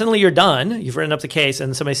 And suddenly you're done. You've written up the case,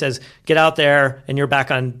 and somebody says, get out there, and you're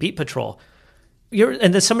back on beat patrol.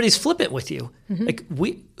 And then somebody's flippant with you.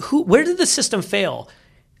 Where did the system fail?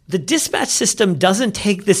 The dispatch system doesn't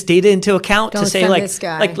take this data into account to say, this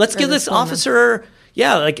guy let's give this officer...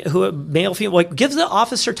 male, female, give the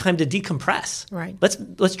officer time to decompress. Right.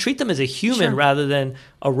 Let's treat them as a human rather than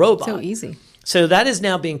a robot. So easy. So that is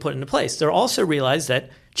now being put into place. They're also realized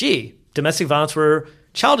that, domestic violence where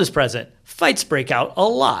child is present, fights break out a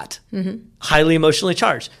lot, highly emotionally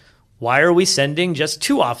charged. Why are we sending just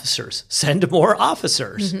 2 officers? Send more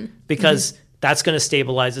officers because that's going to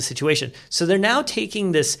stabilize the situation. So they're now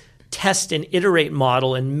taking this test and iterate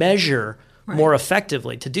model and measure more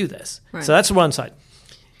effectively to do this. Right. So that's one side.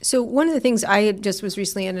 So one of the things I just was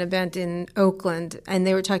recently at an event in Oakland, and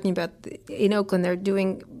they were talking about in Oakland they're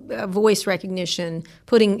doing voice recognition,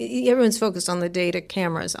 everyone's focused on the data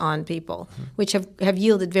cameras on people, which have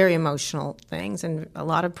yielded very emotional things and a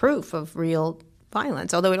lot of proof of real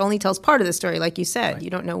violence. Although it only tells part of the story, like you said, you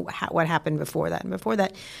don't know what happened before that and before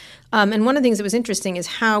that. And one of the things that was interesting is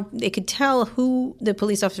how they could tell who the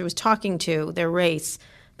police officer was talking to, their race,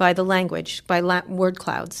 by the language, by word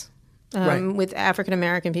clouds. With African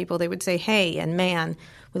American people, they would say "hey" and "man."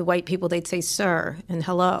 With white people, they'd say "sir" and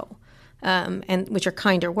 "hello," and which are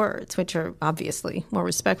kinder words, which are obviously more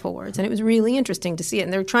respectful words. And it was really interesting to see it.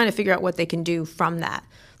 And they're trying to figure out what they can do from that.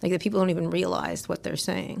 Like that people don't even realize what they're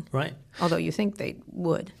saying. Right. Although you think they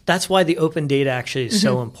would. That's why the open data actually is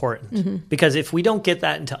so important. Because if we don't get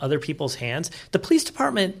that into other people's hands, the police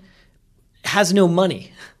department has no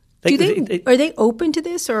money. Are they open to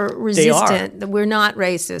this or resistant? They are. We're not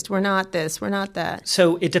racist. We're not this. We're not that.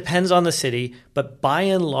 So it depends on the city, but by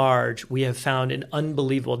and large, we have found an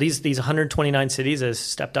unbelievable. These 129 cities that have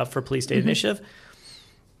stepped up for Police Data Initiative.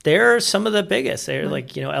 They're some of the biggest. They're like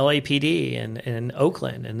LAPD and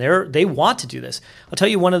Oakland, and they want to do this. I'll tell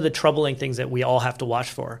you one of the troubling things that we all have to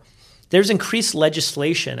watch for. There's increased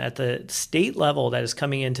legislation at the state level that is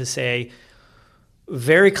coming in to say,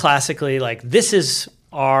 very classically, like this is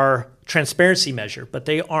our transparency measure, but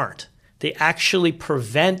they aren't. They actually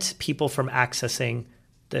prevent people from accessing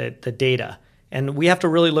the data. And we have to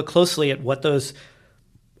really look closely at what those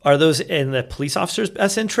in the police officer's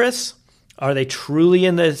best interests? Are they truly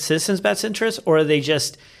in the citizen's best interests? Or are they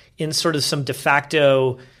just in sort of some de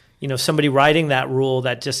facto, somebody writing that rule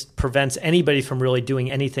that just prevents anybody from really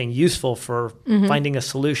doing anything useful for finding a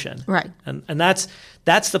solution. Right. And that's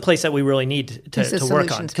the place that we really need to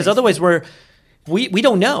work on. Because otherwise we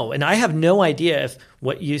don't know. And I have no idea if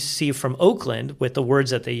what you see from Oakland with the words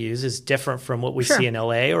that they use is different from what we see in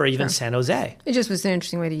LA or even San Jose. It just was an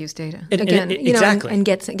interesting way to use data. Exactly. And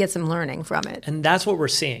get some learning from it. And that's what we're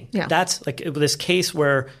seeing. Yeah. That's like this case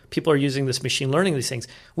where people are using this machine learning, these things.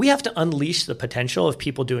 We have to unleash the potential of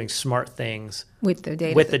people doing smart things with the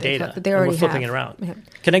data. That they already we're flipping it around. Yeah.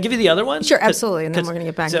 Can I give you the other one? Sure, absolutely. And then we're going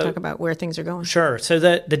to get back and talk about where things are going. Sure. So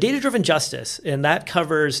the data-driven justice, and that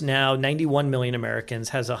covers now 91 million Americans,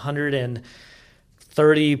 has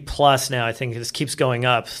 130 plus now, I think this keeps going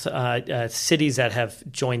up, cities that have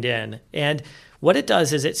joined in. And what it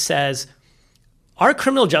does is it says, our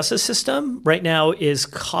criminal justice system right now is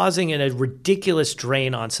causing a ridiculous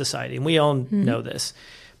drain on society. And we all know this.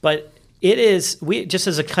 But it is, just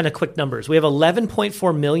as a kind of quick numbers, we have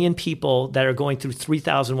 11.4 million people that are going through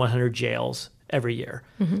 3,100 jails every year.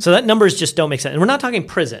 So that numbers just don't make sense. And we're not talking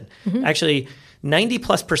prison. Actually,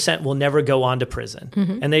 90+% will never go on to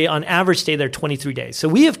prison. And they, on average, stay there 23 days. So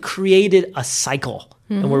we have created a cycle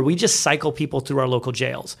and where we just cycle people through our local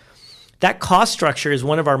jails. That cost structure is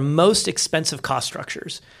one of our most expensive cost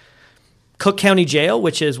structures. Cook County Jail,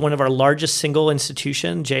 which is one of our largest single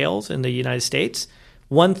institution jails in the United States,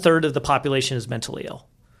 1/3 of the population is mentally ill.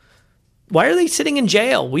 Why are they sitting in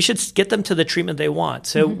jail? We should get them to the treatment they want.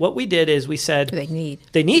 So what we did is we said they need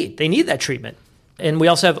that treatment. And we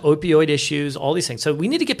also have opioid issues, all these things. So we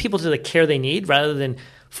need to get people to the care they need rather than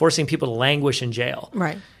forcing people to languish in jail.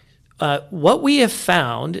 Right. What we have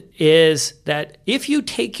found is that if you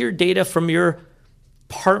take your data from your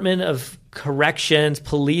Department of Corrections,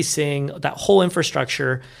 policing, that whole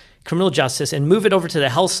infrastructure, criminal justice, and move it over to the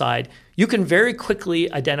health side, you can very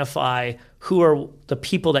quickly identify who are the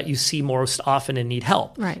people that you see most often and need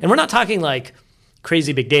help. Right. And we're not talking like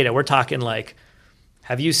crazy big data. We're talking like,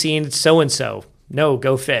 have you seen so-and-so? No,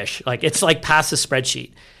 go fish. Like, it's like pass a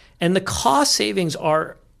spreadsheet. And the cost savings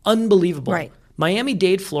are unbelievable. Right.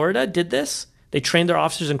 Miami-Dade, Florida did this. They trained their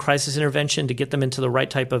officers in crisis intervention to get them into the right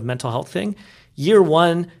type of mental health thing. Year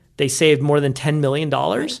one, they saved more than $10 million.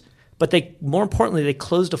 Right. But more importantly, they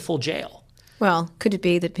closed a full jail. Well, could it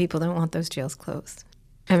be that people don't want those jails closed?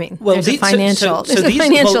 I mean, there's a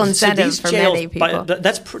financial incentive for many people.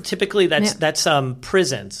 That's typically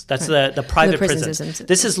prisons. That's the private prisons.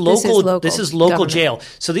 This is local jail.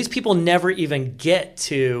 So these people never even get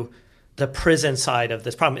to the prison side of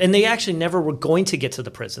this problem. And they actually never were going to get to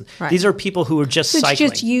the prison. Right. These are people who are just cycling.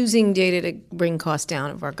 Just using data to bring costs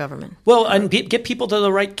down of our government. Well, and get people to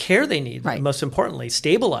the right care they need, right. Most importantly,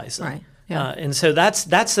 stabilize them. Right. Yeah. And so that's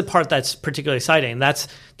the part that's particularly exciting. That's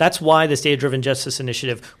why this data-driven justice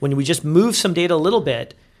initiative, when we just move some data a little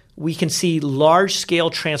bit, we can see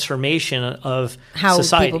large-scale transformation of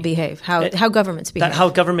society. How people behave, how governments behave. How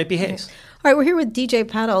government behaves. Okay. All right, we're here with DJ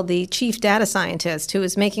Patil, the chief data scientist, who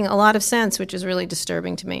is making a lot of sense, which is really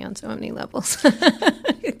disturbing to me on so many levels.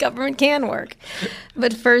 Government can work.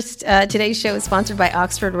 But first, today's show is sponsored by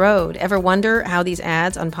Oxford Road. Ever wonder how these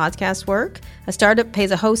ads on podcasts work? A startup pays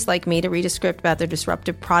a host like me to read a script about their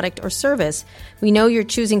disruptive product or service. We know you're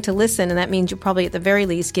choosing to listen, and that means you'll probably at the very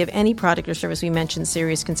least give any product or service we mention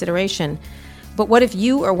serious consideration. But what if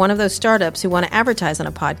you are one of those startups who want to advertise on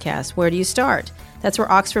a podcast? Where do you start? That's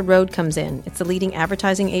where Oxford Road comes in. It's the leading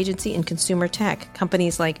advertising agency in consumer tech.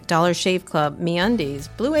 Companies like Dollar Shave Club, MeUndies,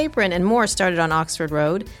 Blue Apron, and more started on Oxford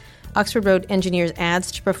Road. Oxford Road engineers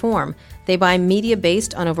ads to perform. They buy media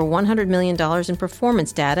based on over $100 million in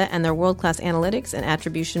performance data, and their world-class analytics and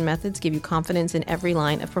attribution methods give you confidence in every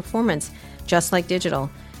line of performance, just like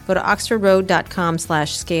digital. Go to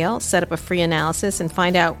oxfordroad.com/scale, set up a free analysis, and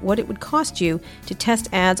find out what it would cost you to test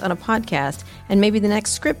ads on a podcast, and maybe the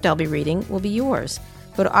next script I'll be reading will be yours.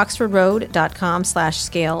 Go to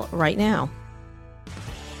oxfordroad.com/scale right now.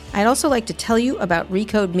 I'd also like to tell you about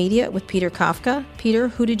Recode Media with Peter Kafka. Peter,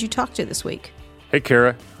 who did you talk to this week? Hey,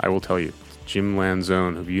 Kara, I will tell you. Jim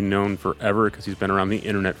Lanzone, who you've known forever because he's been around the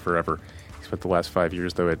internet forever. He spent the last 5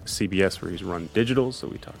 years, though, at CBS, where he's run digital, so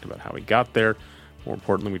we talked about how he got there. More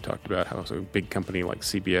importantly, we talked about how a big company like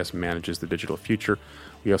CBS manages the digital future.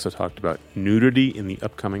 We also talked about nudity in the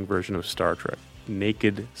upcoming version of Star Trek.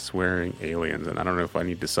 Naked, swearing aliens. And I don't know if I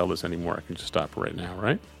need to sell this anymore. I can just stop right now,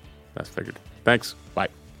 right? That's figured. Thanks. Bye.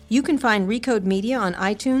 You can find Recode Media on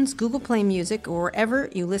iTunes, Google Play Music, or wherever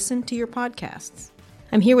you listen to your podcasts.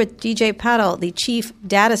 I'm here with DJ Patil, the Chief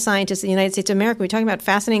Data Scientist in the United States of America. We're talking about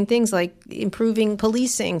fascinating things like improving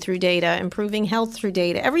policing through data, improving health through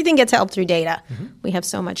data. Everything gets helped through data. Mm-hmm. We have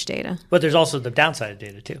so much data. But there's also the downside of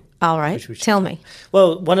data, too. All right. Tell me.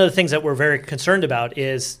 Well, one of the things that we're very concerned about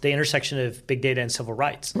is the intersection of big data and civil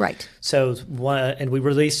rights. Right. So, and we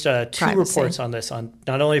released two reports on this, on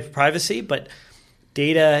not only privacy, but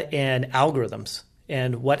data and algorithms,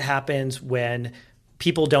 and what happens when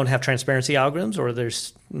people don't have transparency algorithms, or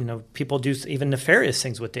there's, people do even nefarious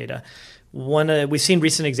things with data. We've seen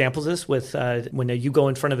recent examples of this with when you go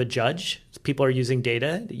in front of a judge, people are using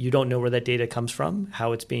data. You don't know where that data comes from,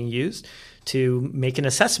 how it's being used to make an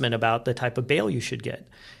assessment about the type of bail you should get.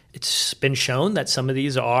 It's been shown that some of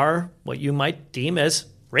these are what you might deem as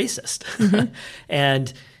racist. Mm-hmm.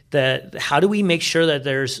 And how do we make sure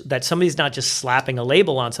that somebody's not just slapping a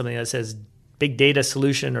label on something that says big data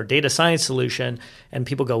solution or data science solution, and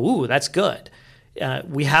people go, ooh, that's good.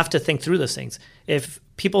 We have to think through those things. If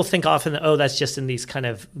people think often, that's just in these kind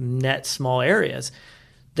of net small areas,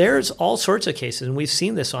 there's all sorts of cases, and we've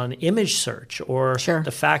seen this on image search, or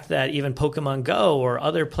the fact that even Pokemon Go or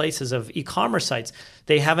other places of e-commerce sites,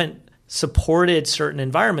 they haven't supported certain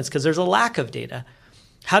environments because there's a lack of data.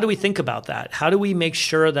 How do we think about that? How do we make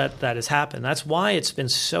sure that that has happened? That's why it's been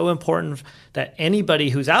so important that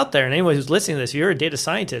anybody who's out there and anyone who's listening to this, if you're a data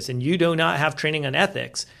scientist and you do not have training on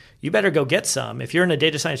ethics, you better go get some. If you're in a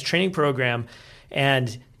data science training program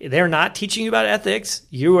and they're not teaching you about ethics,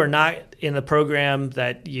 you are not in the program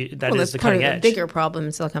that is the cutting edge. Well, that's part of the bigger problem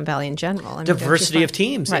in Silicon Valley in general. Diversity of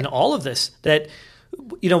teams and all of this. That,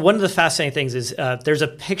 one of the fascinating things is there's a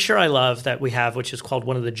picture I love that we have, which is called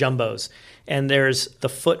one of the jumbos. And there's the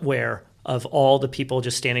footwear of all the people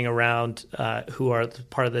just standing around who are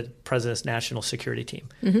part of the president's national security team.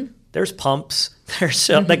 Mm-hmm. There's pumps. There's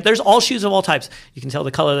there's all shoes of all types. You can tell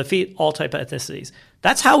the color of the feet, all type of ethnicities.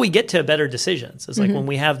 That's how we get to better decisions. It's like when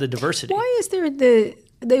we have the diversity. Why is there the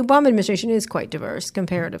Obama administration is quite diverse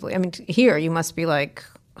comparatively? I mean, here you must be like,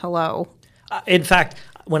 hello. In fact,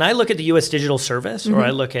 when I look at the U.S. Digital Service, or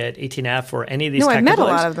I look at 18F or any of these, I've met a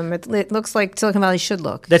lot of them. It looks like Silicon Valley should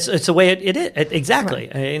look. It's the way it is. Exactly.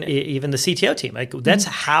 Right. I mean, even the CTO team. That's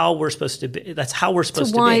how we're supposed to be. That's how we're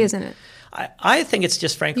supposed to be. So why isn't it? I think it's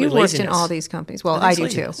just frankly You've laziness. worked in all these companies. Well, I do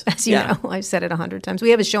too, as you know. I've said it 100 times.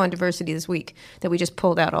 We have a show on diversity this week that we just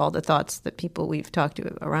pulled out all the thoughts that people we've talked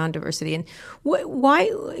to around diversity. And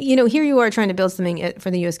why, here you are trying to build something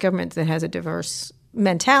for the U.S. government that has a diverse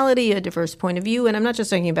mentality, a diverse point of view. And I'm not just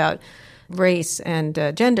talking about race and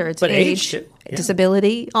gender. It's age,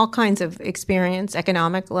 disability, all kinds of experience,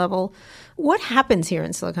 economic level. What happens here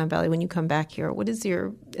in Silicon Valley when you come back here? What is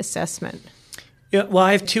your assessment? Yeah, well,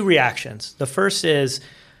 I have two reactions. The first is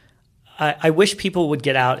I wish people would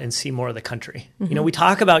get out and see more of the country. Mm-hmm. We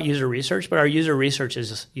talk about user research, but our user research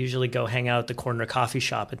is usually go hang out at the corner coffee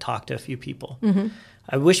shop and talk to a few people. Mm-hmm.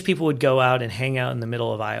 I wish people would go out and hang out in the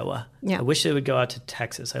middle of Iowa. Yeah. I wish they would go out to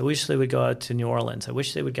Texas. I wish they would go out to New Orleans. I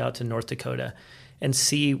wish they would go out to North Dakota and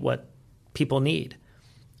see what people need.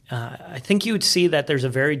 I think you would see that there's a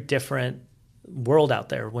very different world out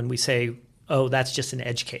there when we say, oh, that's just an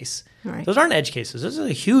edge case. Right. Those aren't edge cases. Those are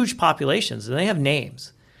huge populations, and they have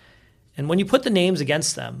names. And when you put the names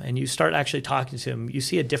against them and you start actually talking to them, you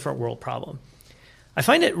see a different world problem. I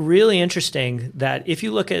find it really interesting that if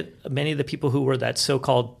you look at many of the people who were that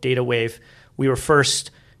so-called data wave, we were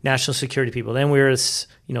first national security people, then we were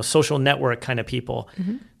social network kind of people.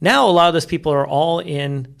 Mm-hmm. Now a lot of those people are all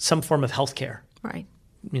in some form of healthcare. Right.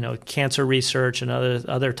 Cancer research and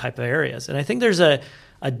other type of areas. And I think there's a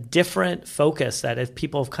different focus that if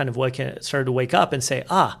people have kind of started to wake up and say,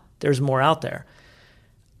 there's more out there.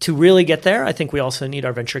 To really get there, I think we also need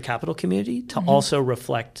our venture capital community to also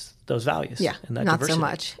reflect those values. Yeah, and that not diversity. So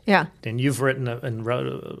much. Yeah. And you've written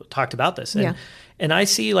and talked about this. And I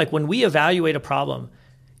see when we evaluate a problem,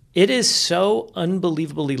 it is so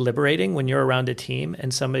unbelievably liberating when you're around a team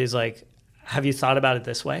and somebody's like, have you thought about it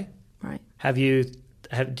this way? Right.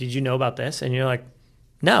 Did you know about this? And you're like,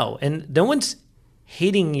 no. And no one's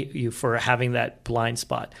hating you for having that blind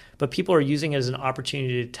spot, but people are using it as an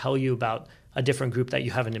opportunity to tell you about a different group that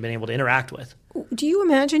you haven't been able to interact with. Do you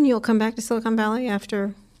imagine you'll come back to Silicon Valley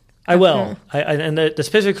after? I will. And the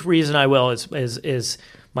specific reason I will is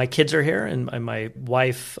my kids are here and my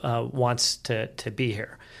wife wants to be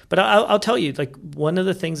here. But I'll tell you, one of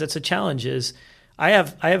the things that's a challenge is I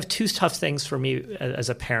have two tough things for me as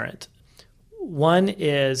a parent. One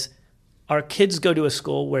is our kids go to a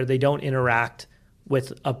school where they don't interact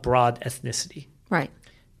with a broad ethnicity. Right.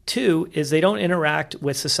 Two is they don't interact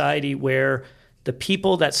with society where the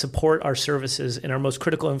people that support our services in our most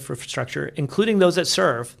critical infrastructure, including those that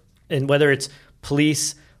serve, and whether it's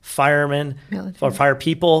police, firemen, Military. or fire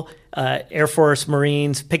people, Air Force,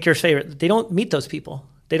 Marines, pick your favorite. They don't meet those people.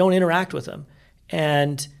 They don't interact with them.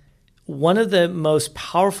 And one of the most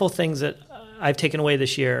powerful things that I've taken away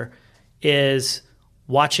this year is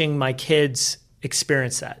watching my kids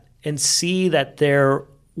experience that and see that their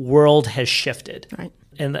world has shifted. Right.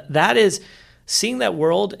 And that is seeing that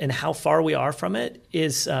world and how far we are from it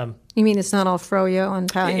is. You mean it's not all froyo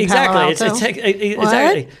and Palo Exactly. Alto?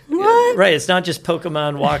 Exactly. What? Right. It's not just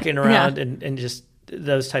Pokemon walking around and just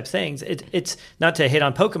those type of things. It's not to hit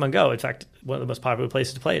on Pokemon Go. In fact, one of the most popular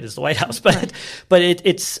places to play it is the White House. But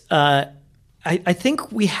I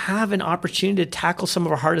think we have an opportunity to tackle some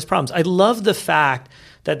of our hardest problems. I love the fact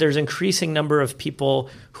that there's an increasing number of people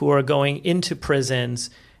who are going into prisons.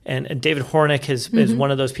 And David Hornick is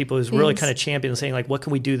one of those people who's really kind of championed saying, like, what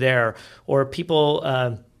can we do there? Or people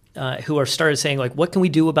who are started saying, like, what can we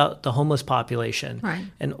do about the homeless population? Right.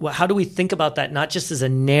 And how do we think about that not just as a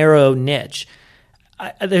narrow niche?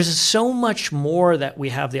 There's so much more that we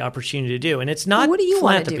have the opportunity to do, and it's not. What do you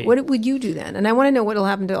want to philanthropy. do? What would you do then? And I want to know what will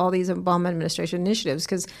happen to all these Obama administration initiatives,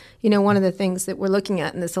 because one of the things that we're looking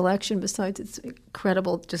at in this election, besides it's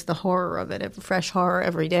incredible, just the horror of it, fresh horror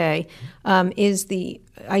every day, is the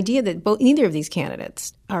idea that neither of these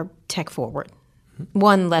candidates are tech forward.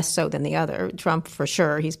 One less so than the other. Trump, for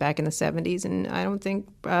sure, he's back in the 70s, and I don't think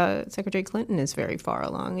Secretary Clinton is very far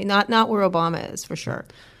along. Not where Obama is, for sure.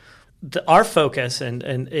 Our focus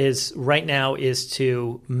and is right now is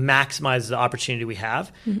to maximize the opportunity we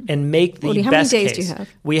have and make the best case. How many days do you have?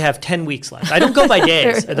 We have 10 weeks left. I don't go by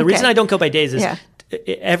days. The reason I don't go by days is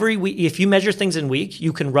every week, if you measure things in week,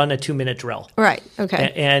 you can run a 2-minute drill. Right.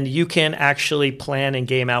 Okay. And you can actually plan and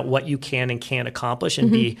game out what you can and can't accomplish and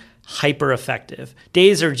be hyper effective.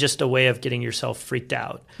 Days are just a way of getting yourself freaked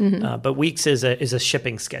out. But weeks is a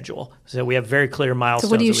shipping schedule. So we have very clear milestones.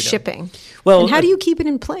 So what are you shipping? Well, and how do you keep it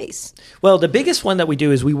in place? Well, the biggest one that we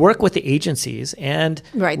do is we work with the agencies and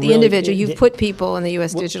the individual. You've put people in the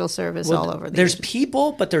U.S. Digital Service all over. There's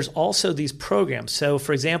people, but there's also these programs. So,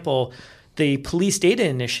 for example, the Police Data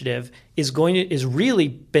Initiative is really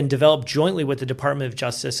been developed jointly with the Department of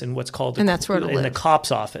Justice and what's called that's where the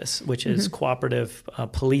COPS office, which is Cooperative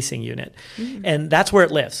Policing Unit, and that's where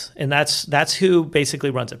it lives, and that's who basically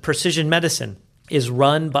runs it. Precision Medicine is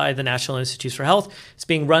run by the National Institutes for Health. It's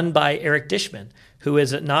being run by Eric Dishman, who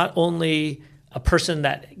is not only a person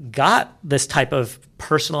that got this type of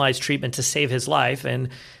personalized treatment to save his life, and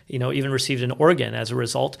even received an organ as a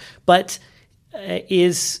result, but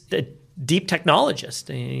is a deep technologist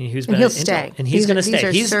who's been he'll stay, and he's going to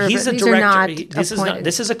stay. He's a director.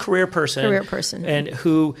 This is a career person, and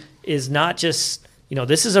who is not just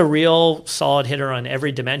this is a real solid hitter on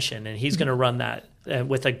every dimension, and he's going to run that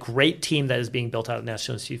with a great team that is being built out at the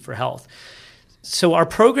National Institute for Health. So our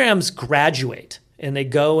programs graduate and they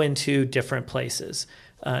go into different places.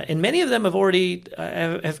 And many of them have already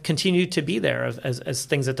have continued to be there as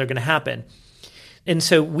things that they're going to happen. And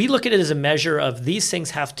so we look at it as a measure of these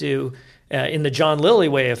things have to, in the John Lilly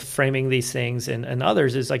way of framing these things and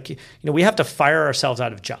others, is like, we have to fire ourselves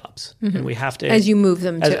out of jobs. And we have to, as you move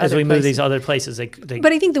them to as other we places. move these other places.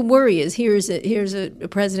 But I think the worry is here's a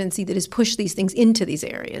presidency that has pushed these things into these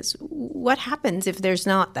areas. What happens if there's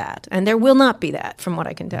not that? And there will not be that, from what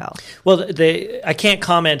I can tell. Well, I can't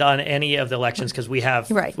comment on any of the elections because we have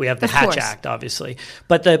the Hatch Act, obviously.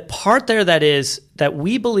 But the part there that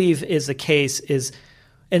we believe is the case is,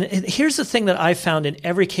 and here's the thing that I've found in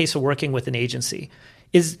every case of working with an agency,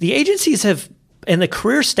 is the agencies have, and the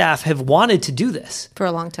career staff have wanted to do this. For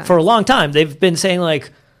a long time. For a long time. They've been saying,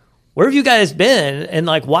 like, where have you guys been? And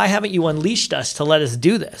like, why haven't you unleashed us to let us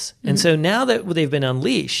do this? And so now that they've been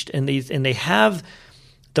unleashed and they have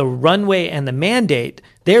the runway and the mandate,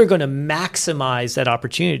 they're going to maximize that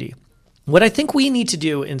opportunity. What I think we need to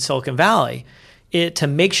do in Silicon Valley to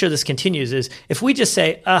make sure this continues is if we just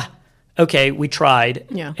say, okay, we tried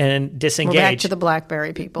and disengage. We're back to the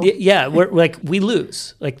BlackBerry people. We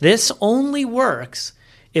lose. Like, this only works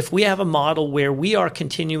if we have a model where we are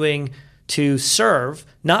continuing to serve,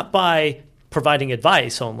 not by providing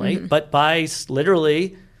advice only, but by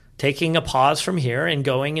literally taking a pause from here and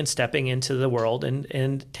going and stepping into the world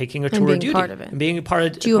and taking a tour of duty. Part of it. And being a part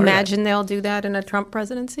of it. Do you imagine they'll do that in a Trump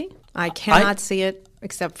presidency? I cannot see it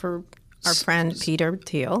except for our friend Peter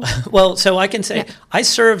Patil. Well, so I can say I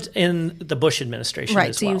served in the Bush administration as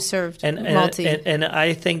well. So you served and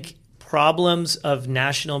I think problems of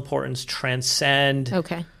national importance transcend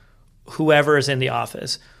whoever is in the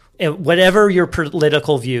office. whatever your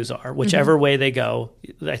political views are, whichever way they go,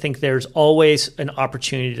 I think there's always an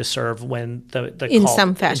opportunity to serve when the in call,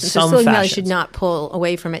 some fashion. So Silicon Valley should not pull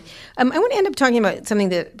away from it. I want to end up talking about something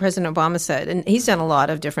that President Obama said, and he's done a lot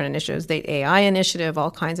of different initiatives, the AI initiative,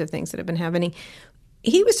 all kinds of things that have been happening.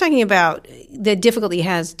 He was talking about the difficulty he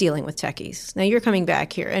has dealing with techies. Now, you're coming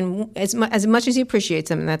back here, and as much as he appreciates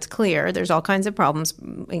them, and that's clear, there's all kinds of problems.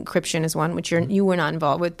 Encryption is one, which you were not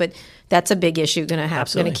involved with, but that's a big issue going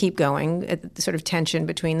to keep going, the sort of tension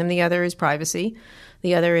between them. The other is privacy.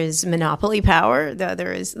 The other is monopoly power. The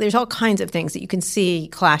other is there's all kinds of things that you can see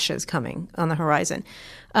clashes coming on the horizon.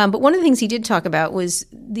 But one of the things he did talk about was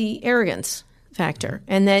the arrogance factor,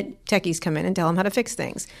 and that techies come in and tell him how to fix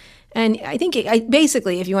things. And I think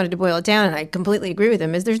basically, if you wanted to boil it down, and I completely agree with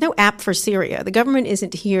him, is there's no app for Syria. The government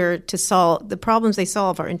isn't here to solve the problems they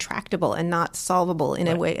solve are intractable and not solvable in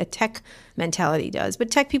a way a tech mentality does. But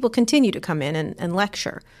tech people continue to come in and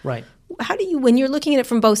lecture. Right. How do you, when you're looking at it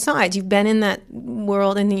from both sides, you've been in that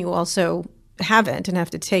world and you also haven't and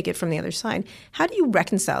have to take it from the other side. How do you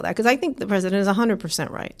reconcile that? Because I think the president is 100%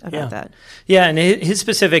 right about that. Yeah, and his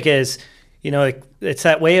specific is, it's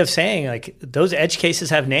that way of saying, those edge cases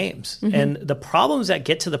have names. And the problems that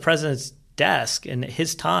get to the president's desk in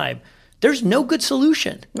his time, there's no good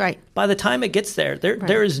solution. Right. By the time it gets there,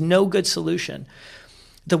 there is no good solution.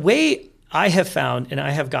 The way I have found, and I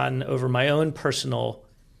have gotten over my own personal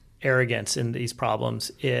arrogance in these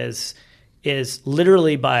problems, is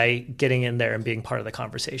literally by getting in there and being part of the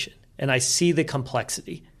conversation. And I see the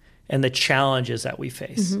complexity and the challenges that we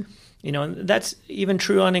face. And that's even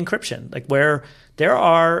true on encryption, where there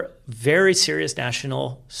are very serious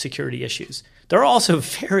national security issues. There are also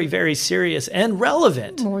very, very serious and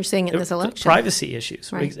relevant we're seeing it in this election. Privacy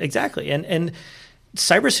issues. Right. Exactly. And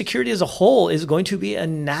cybersecurity as a whole is going to be a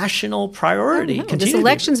national priority. This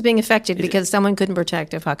election's being affected because someone couldn't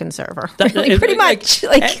protect a fucking server. Pretty much.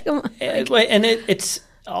 And it's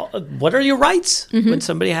what are your rights when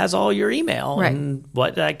somebody has all your email? Right. And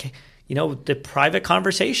what the private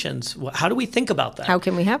conversations, how do we think about that? How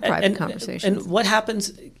can we have private conversations? And what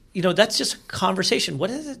happens, that's just a conversation.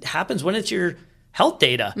 What happens when it's your health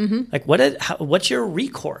data? What's your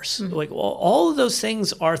recourse? All of those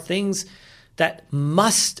things are things that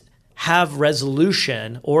must have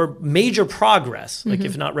resolution or major progress,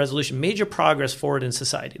 if not resolution, major progress forward in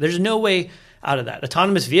society. There's no way out of that.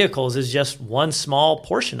 Autonomous vehicles is just one small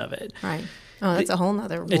portion of it. Right. Oh, that's a whole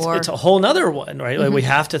nother war. It's a whole nother one, right? We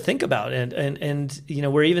have to think about it. And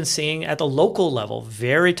we're even seeing at the local level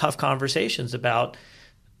very tough conversations about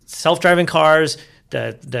self-driving cars,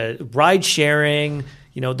 the ride sharing,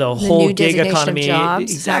 the whole gig economy.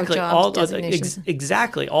 Jobs, exactly.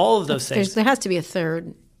 Exactly. All of those things. There has to be a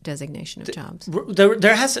third designation of jobs.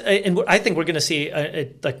 There has, and I think we're going to see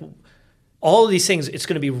all of these things, it's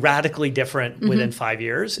going to be radically different within 5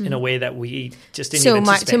 years in a way that we just didn't even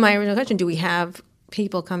anticipate. To my original question, do we have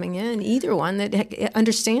people coming in, either one, that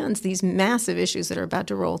understands these massive issues that are about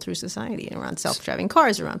to roll through society around self-driving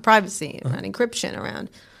cars, around privacy, around encryption, around...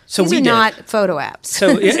 So these are not photo apps.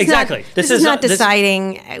 So exactly. This is not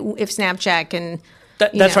deciding if Snapchat can...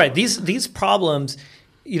 That's right. These problems...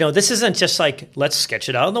 this isn't just let's sketch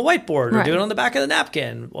it out on the whiteboard or do it on the back of the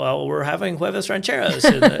napkin while we're having huevos rancheros.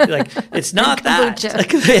 It's not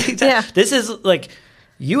that. This is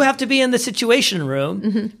you have to be in the situation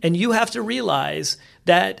room and you have to realize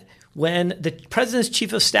that when the president's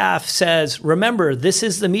chief of staff says, remember, this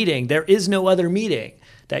is the meeting, there is no other meeting,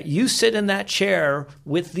 that you sit in that chair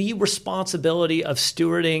with the responsibility of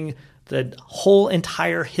stewarding the whole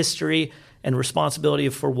entire history and responsibility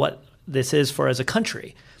for what this is for as a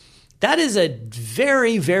country. That is a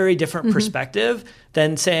very, very different perspective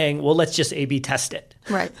than saying, well, let's just A/B test it.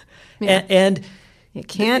 Right. Yeah. And you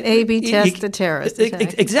can't A/B test the terrorist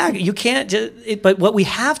attack. Exactly. You can't just, but what we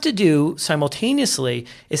have to do simultaneously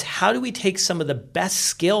is how do we take some of the best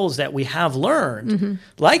skills that we have learned,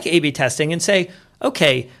 like A/B testing, and say,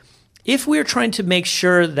 okay, if we're trying to make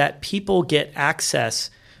sure that people get access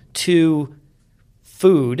to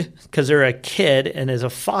food because they're a kid and as a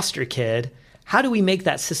foster kid, how do we make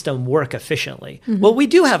that system work efficiently? Well, we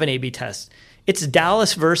do have an A/B test. It's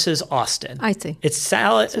Dallas versus Austin. I see. It's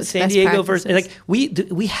San Diego versus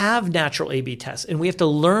we have natural A/B tests, and we have to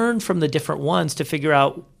learn from the different ones to figure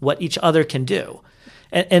out what each other can do,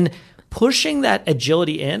 and pushing that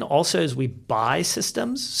agility in also as we buy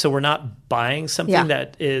systems, so we're not buying something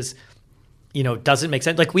that is. Doesn't make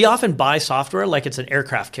sense. We often buy software like it's an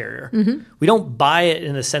aircraft carrier. We don't buy it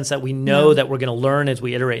in the sense that we know that we're going to learn as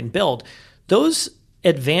we iterate and build. Those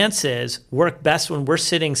advances work best when we're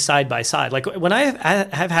sitting side by side. When I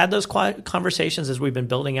have had those conversations as we've been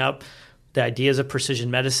building up the ideas of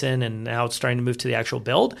precision medicine, and now it's starting to move to the actual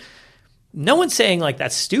build. No one's saying like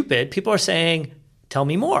that's stupid. People are saying, tell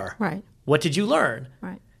me more. Right. What did you learn?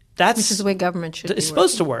 Right. This is the way government should be It's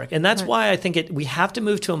supposed to working. work. And that's why I think we have to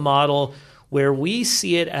move to a model where we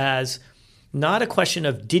see it as not a question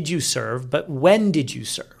of did you serve, but when did you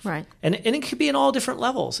serve? Right. And it could be in all different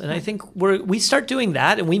levels. And I think we start doing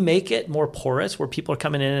that and we make it more porous where people are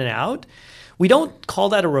coming in and out. We don't call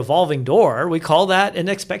that a revolving door. We call that an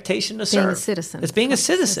expectation to serve. Being a citizen. It's being a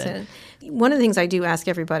citizen. One of the things I do ask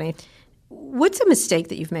everybody, what's a mistake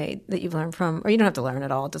that you've made that you've learned from, or you don't have to learn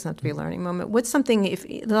at all, it doesn't have to be a learning moment. What's something, if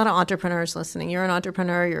a lot of entrepreneurs listening, you're an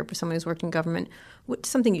entrepreneur, you're someone who's worked in government, what's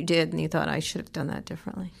something you did and you thought, I should have done that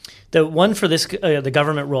differently? The one for this, the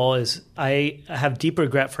government role is I have deep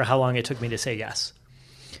regret for how long it took me to say yes.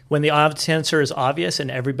 When the answer is obvious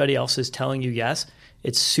and everybody else is telling you yes,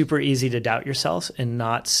 it's super easy to doubt yourself and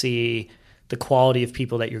not see the quality of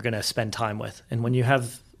people that you're going to spend time with. And when you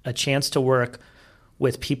have a chance to work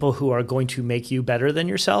with people who are going to make you better than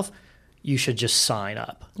yourself, you should just sign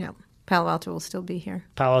up. Yeah. Palo Alto will still be here.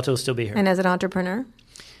 Palo Alto will still be here. And as an entrepreneur?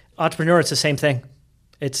 Entrepreneur, it's the same thing.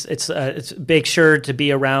 It's make sure to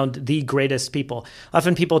be around the greatest people.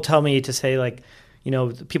 Often people tell me to say like,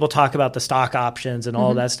 people talk about the stock options and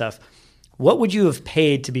all that stuff. What would you have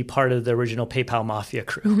paid to be part of the original PayPal Mafia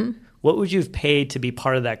crew? Mm-hmm. What would you have paid to be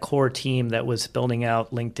part of that core team that was building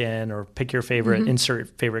out LinkedIn or pick your favorite,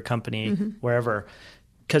 insert favorite company, wherever?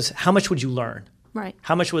 Because how much would you learn? Right.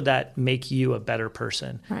 How much would that make you a better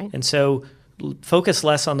person? Right. And so focus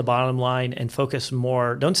less on the bottom line and focus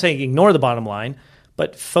more. Don't say ignore the bottom line,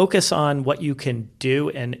 but focus on what you can do.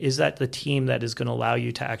 And is that the team that is going to allow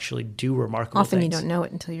you to actually do remarkable Often things? You don't know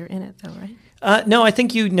it until you're in it, though, right? No, I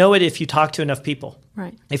think you know it if you talk to enough people.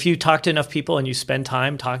 Right. If you talk to enough people and you spend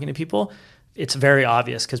time talking to people, it's very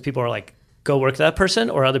obvious because people are like, go work with that person,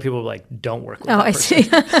 or other people are like, don't work with that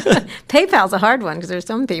person. I see. PayPal's a hard one because there's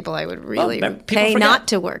some people I would really pay not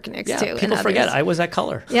to work next to. People forget. I was that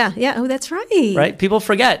color. Yeah. Oh, that's right. Right? People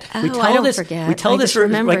forget. Oh, I don't forget. We tell I this. just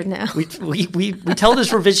remembered now. We tell this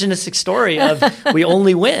revisionistic story of we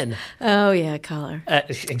only win. Oh yeah, color.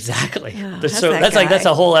 Exactly. Oh, that's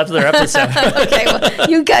a whole other episode. Okay,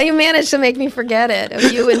 well, you managed to make me forget it.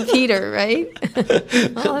 Of you and Peter, right?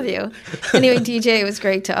 All of you. Anyway, DJ, it was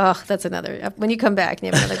great to. Oh, that's another. When you come back and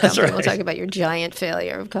you have another company, right. We'll talk about your giant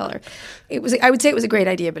failure of color. I would say it was a great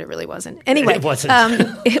idea, but it really wasn't. Anyway, it wasn't.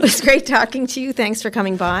 It was great talking to you. Thanks for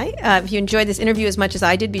coming by. If you enjoyed this interview as much as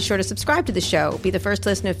I did, be sure to subscribe to the show. Be the first to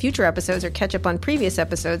listen to future episodes or catch up on previous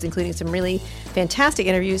episodes, including some really fantastic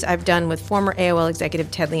interviews I've done with former AOL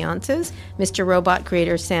executive Ted Leonsis, Mr. Robot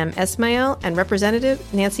creator Sam Esmail, and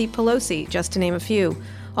Representative Nancy Pelosi, just to name a few.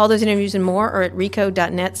 All those interviews and more are at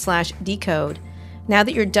recode.net/decode. Now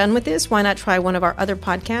that you're done with this, why not try one of our other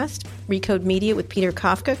podcasts? Recode Media with Peter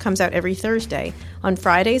Kafka comes out every Thursday. On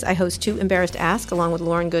Fridays, I host Too Embarrassed to Ask along with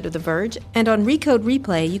Lauren Good of The Verge. And on Recode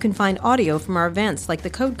Replay, you can find audio from our events like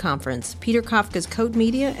the Code Conference, Peter Kafka's Code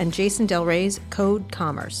Media, and Jason Del Rey's Code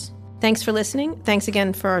Commerce. Thanks for listening. Thanks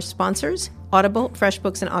again for our sponsors, Audible,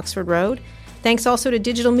 FreshBooks, and Oxford Road. Thanks also to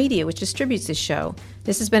Digital Media, which distributes this show.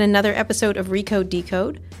 This has been another episode of Recode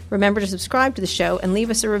Decode. Remember to subscribe to the show and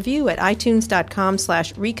leave us a review at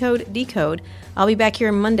itunes.com/recodedecode. I'll be back here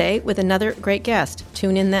on Monday with another great guest.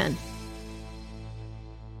 Tune in then.